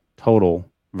given up total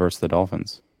versus the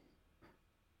Dolphins.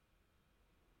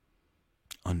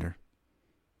 Under.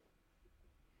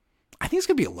 I think it's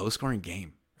going to be a low-scoring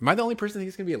game. Am I the only person that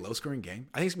thinks it's going to be a low-scoring game?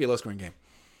 I think it's going to be a low-scoring game.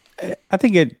 I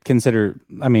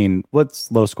think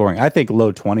what's low scoring? I think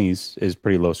low 20s is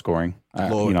pretty low scoring.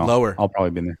 Lower. I'll probably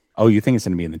be in there. Oh, you think it's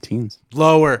going to be in the teens?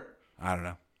 Lower. I don't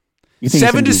know. You think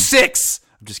 7-6.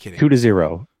 I'm just kidding.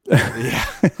 2-0. Yeah.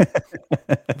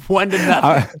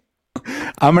 1-0.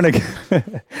 I'm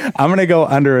gonna go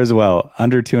under as well.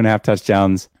 Under 2.5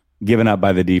 touchdowns given up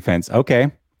by the defense.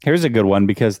 Okay. Here's a good one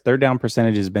because third down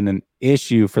percentage has been an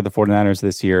issue for the 49ers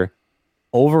this year.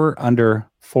 Over under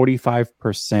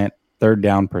 45% third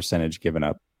down percentage given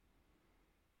up.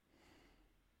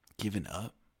 Given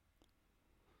up?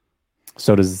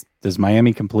 So does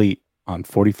Miami complete on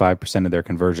 45% of their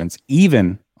conversions?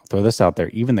 Even, I'll throw this out there,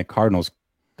 even the Cardinals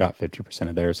got 50%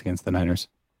 of theirs against the Niners.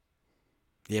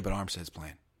 Yeah, but Armstead's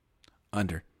playing.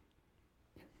 Under.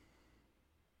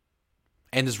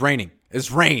 And it's raining.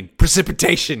 It's rain.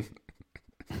 Precipitation.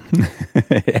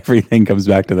 Everything comes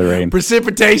back to the rain.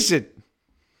 Precipitation.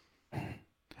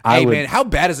 Man, how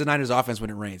bad is the Niners offense when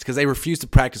it rains? Because they refuse to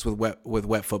practice with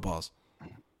wet footballs.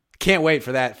 Can't wait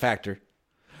for that factor.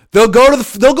 They'll go to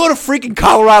freaking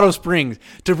Colorado Springs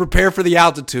to prepare for the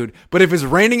altitude. But if it's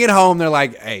raining at home, they're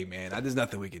like, "Hey, man, there's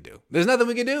nothing we can do. There's nothing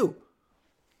we can do."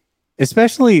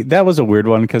 Especially, that was a weird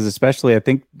one because especially I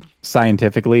think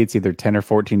scientifically it's either 10 or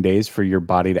 14 days for your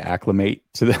body to acclimate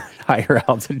to the higher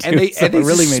altitude. And they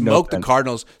really made made no smoked the sense.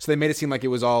 Cardinals, so they made it seem like it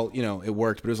was all, it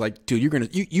worked. But it was like, dude, you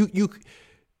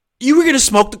were gonna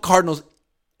smoke the Cardinals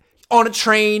on a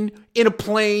train, in a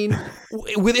plane,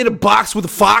 within a box with a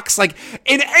fox. Like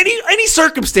in any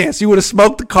circumstance, you would have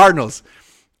smoked the Cardinals.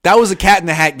 That was a cat in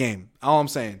the hat game. All I'm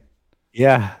saying.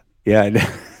 Yeah. Dr.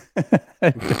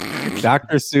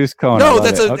 Seuss Cohn. No,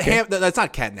 that's ham. That's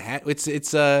not cat in the hat.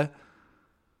 It's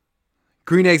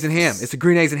green eggs and ham. It's a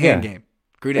green eggs and ham game.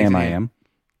 Green eggs and ham.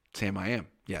 Sam, I am.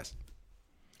 Yes.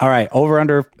 All right. Over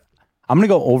under. I'm going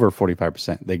to go over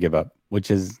 45%. They give up,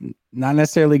 which is not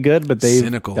necessarily good, but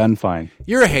they've done fine.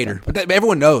 You're a hater, but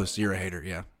everyone knows you're a hater.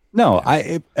 Yeah. No,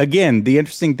 again, the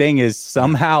interesting thing is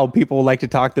somehow people like to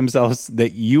talk themselves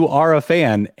that you are a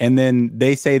fan, and then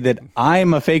they say that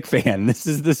I'm a fake fan. This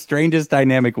is the strangest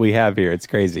dynamic we have here. It's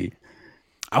crazy.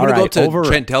 I'm gonna go up to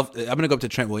Trent. I'm gonna go up to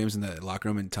Trent Williams in the locker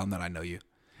room and tell him that I know you.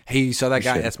 Hey, you saw that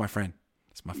guy? That's my friend.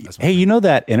 That's my hey, friend. You know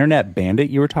that internet bandit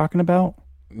you were talking about?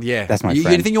 Yeah, that's my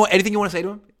friend. Anything you want to say to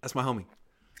him? That's my homie.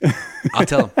 I'll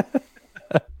tell him.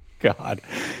 God.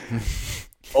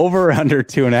 Over or under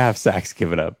 2.5 sacks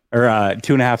given up, or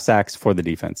 2.5 sacks for the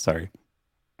defense. Sorry,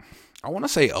 I want to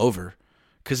say over,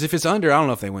 because if it's under, I don't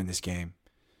know if they win this game.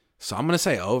 So I'm going to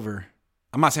say over.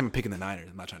 I'm not saying I'm picking the Niners.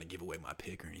 I'm not trying to give away my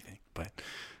pick or anything, but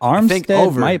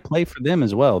Armstead might play for them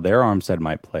as well. Their Armstead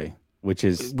might play, which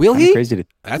is crazy.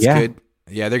 That's good.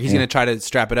 Yeah, he's going to try to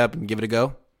strap it up and give it a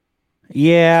go.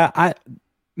 Yeah,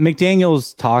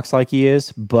 McDaniels talks like he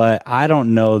is, but I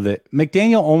don't know that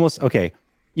McDaniel almost okay.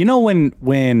 You know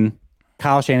when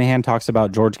Kyle Shanahan talks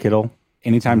about George Kittle,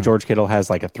 anytime George Kittle has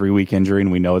like a 3-week injury, and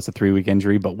we know it's a 3-week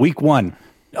injury, but week 1,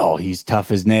 he's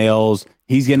tough as nails.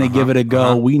 He's going to give it a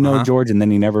go. We know George, and then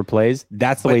he never plays.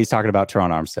 That's the way he's talking about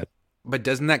Teron Armstead. But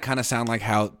doesn't that kind of sound like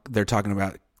how they're talking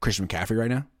about Christian McCaffrey right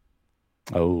now?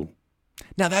 Oh.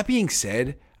 Now, that being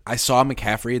said, I saw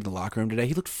McCaffrey in the locker room today.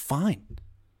 He looked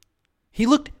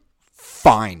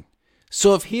fine.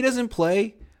 So if he doesn't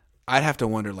play, I'd have to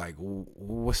wonder, like,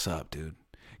 what's up, dude?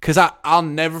 Because I'll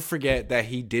never forget that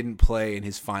he didn't play in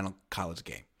his final college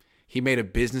game. He made a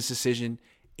business decision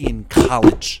in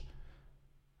college.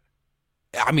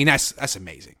 I mean, that's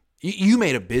amazing. You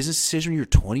made a business decision when you were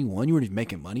 21. You weren't even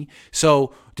making money.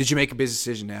 So did you make a business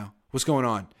decision now? What's going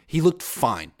on? He looked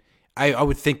fine. I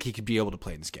would think he could be able to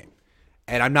play in this game.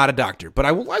 And I'm not a doctor, but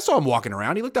I saw him walking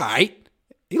around. He looked all right.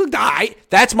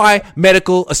 That's my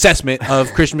medical assessment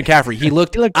of Christian McCaffrey. He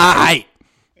looked all right.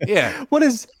 Yeah. What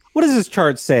does his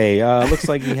chart say? Looks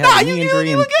like he had a knee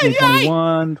injury in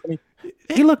 2021.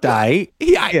 He looked all right.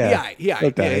 Yeah.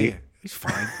 He's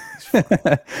fine.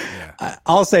 Yeah.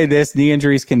 I'll say this: knee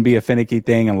injuries can be a finicky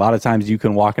thing. And a lot of times you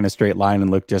can walk in a straight line and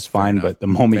look just fine, but the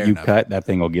moment you cut, that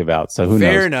thing will give out. So who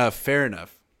knows? Fair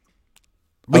enough.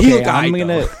 But okay, he looked all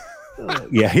right,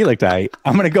 yeah, he looked all right.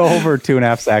 I'm going to go over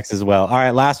 2.5 sacks as well. All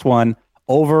right, last one.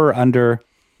 Over under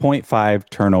 0.5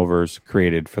 turnovers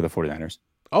created for the 49ers.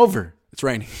 Over. It's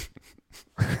raining.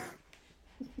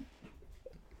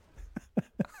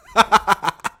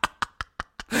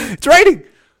 It's raining.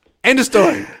 End of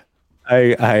story.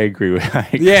 I agree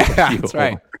with you. That's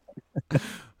right.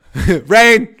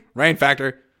 Rain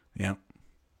factor. Yeah.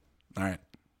 All right.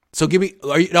 So give me.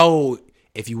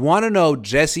 If you want to know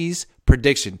Jesse's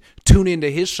prediction, tune into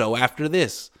his show after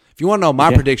this. If you want to know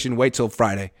my prediction, wait till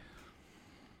Friday.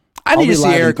 I need to see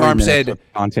Eric Armstead,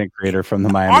 content creator from the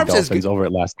Miami Dolphins, over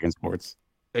at Last Second Sports.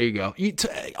 There you go.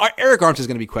 Eric Armstead is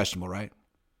going to be questionable, right?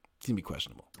 He's going to be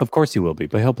questionable. Of course he will be,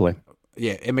 but he'll play.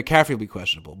 Yeah, and McCaffrey will be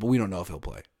questionable, but we don't know if he'll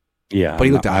play. Yeah, but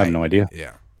he looked. I have no idea.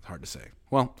 Yeah, it's hard to say.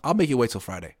 Well, I'll make you wait till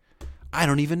Friday. I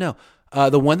don't even know.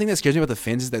 The one thing that scares me about the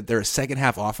Fins is that they're a second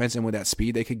half offense, and with that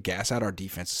speed, they could gas out our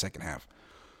defense the second half.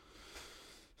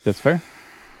 That's fair.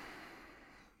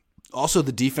 Also,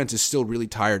 the defense is still really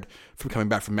tired from coming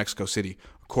back from Mexico City,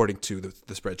 according to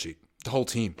the spreadsheet. The whole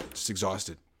team just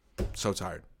exhausted, so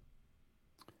tired.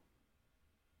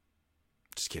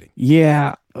 Just kidding.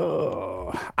 Yeah,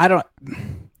 I don't.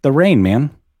 The rain, man.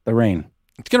 The rain.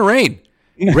 It's gonna rain.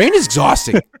 Rain is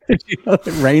exhausting. You know,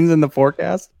 it rains in the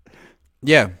forecast.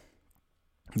 Yeah.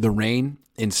 The rain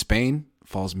in Spain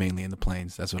falls mainly in the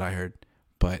plains. That's what I heard.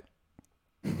 But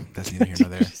that's neither here nor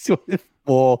there.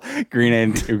 Full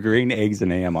green eggs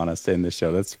and ham on us in this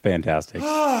show. That's fantastic.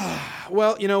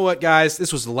 Well, you know what, guys?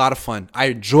 This was a lot of fun. I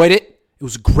enjoyed it. It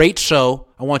was a great show.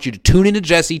 I want you to tune into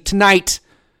Jesse tonight.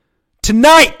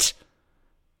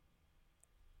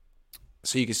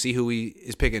 So you can see who he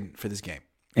is picking for this game.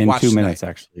 In 2 minutes,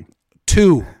 actually.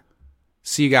 2.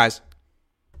 See you guys.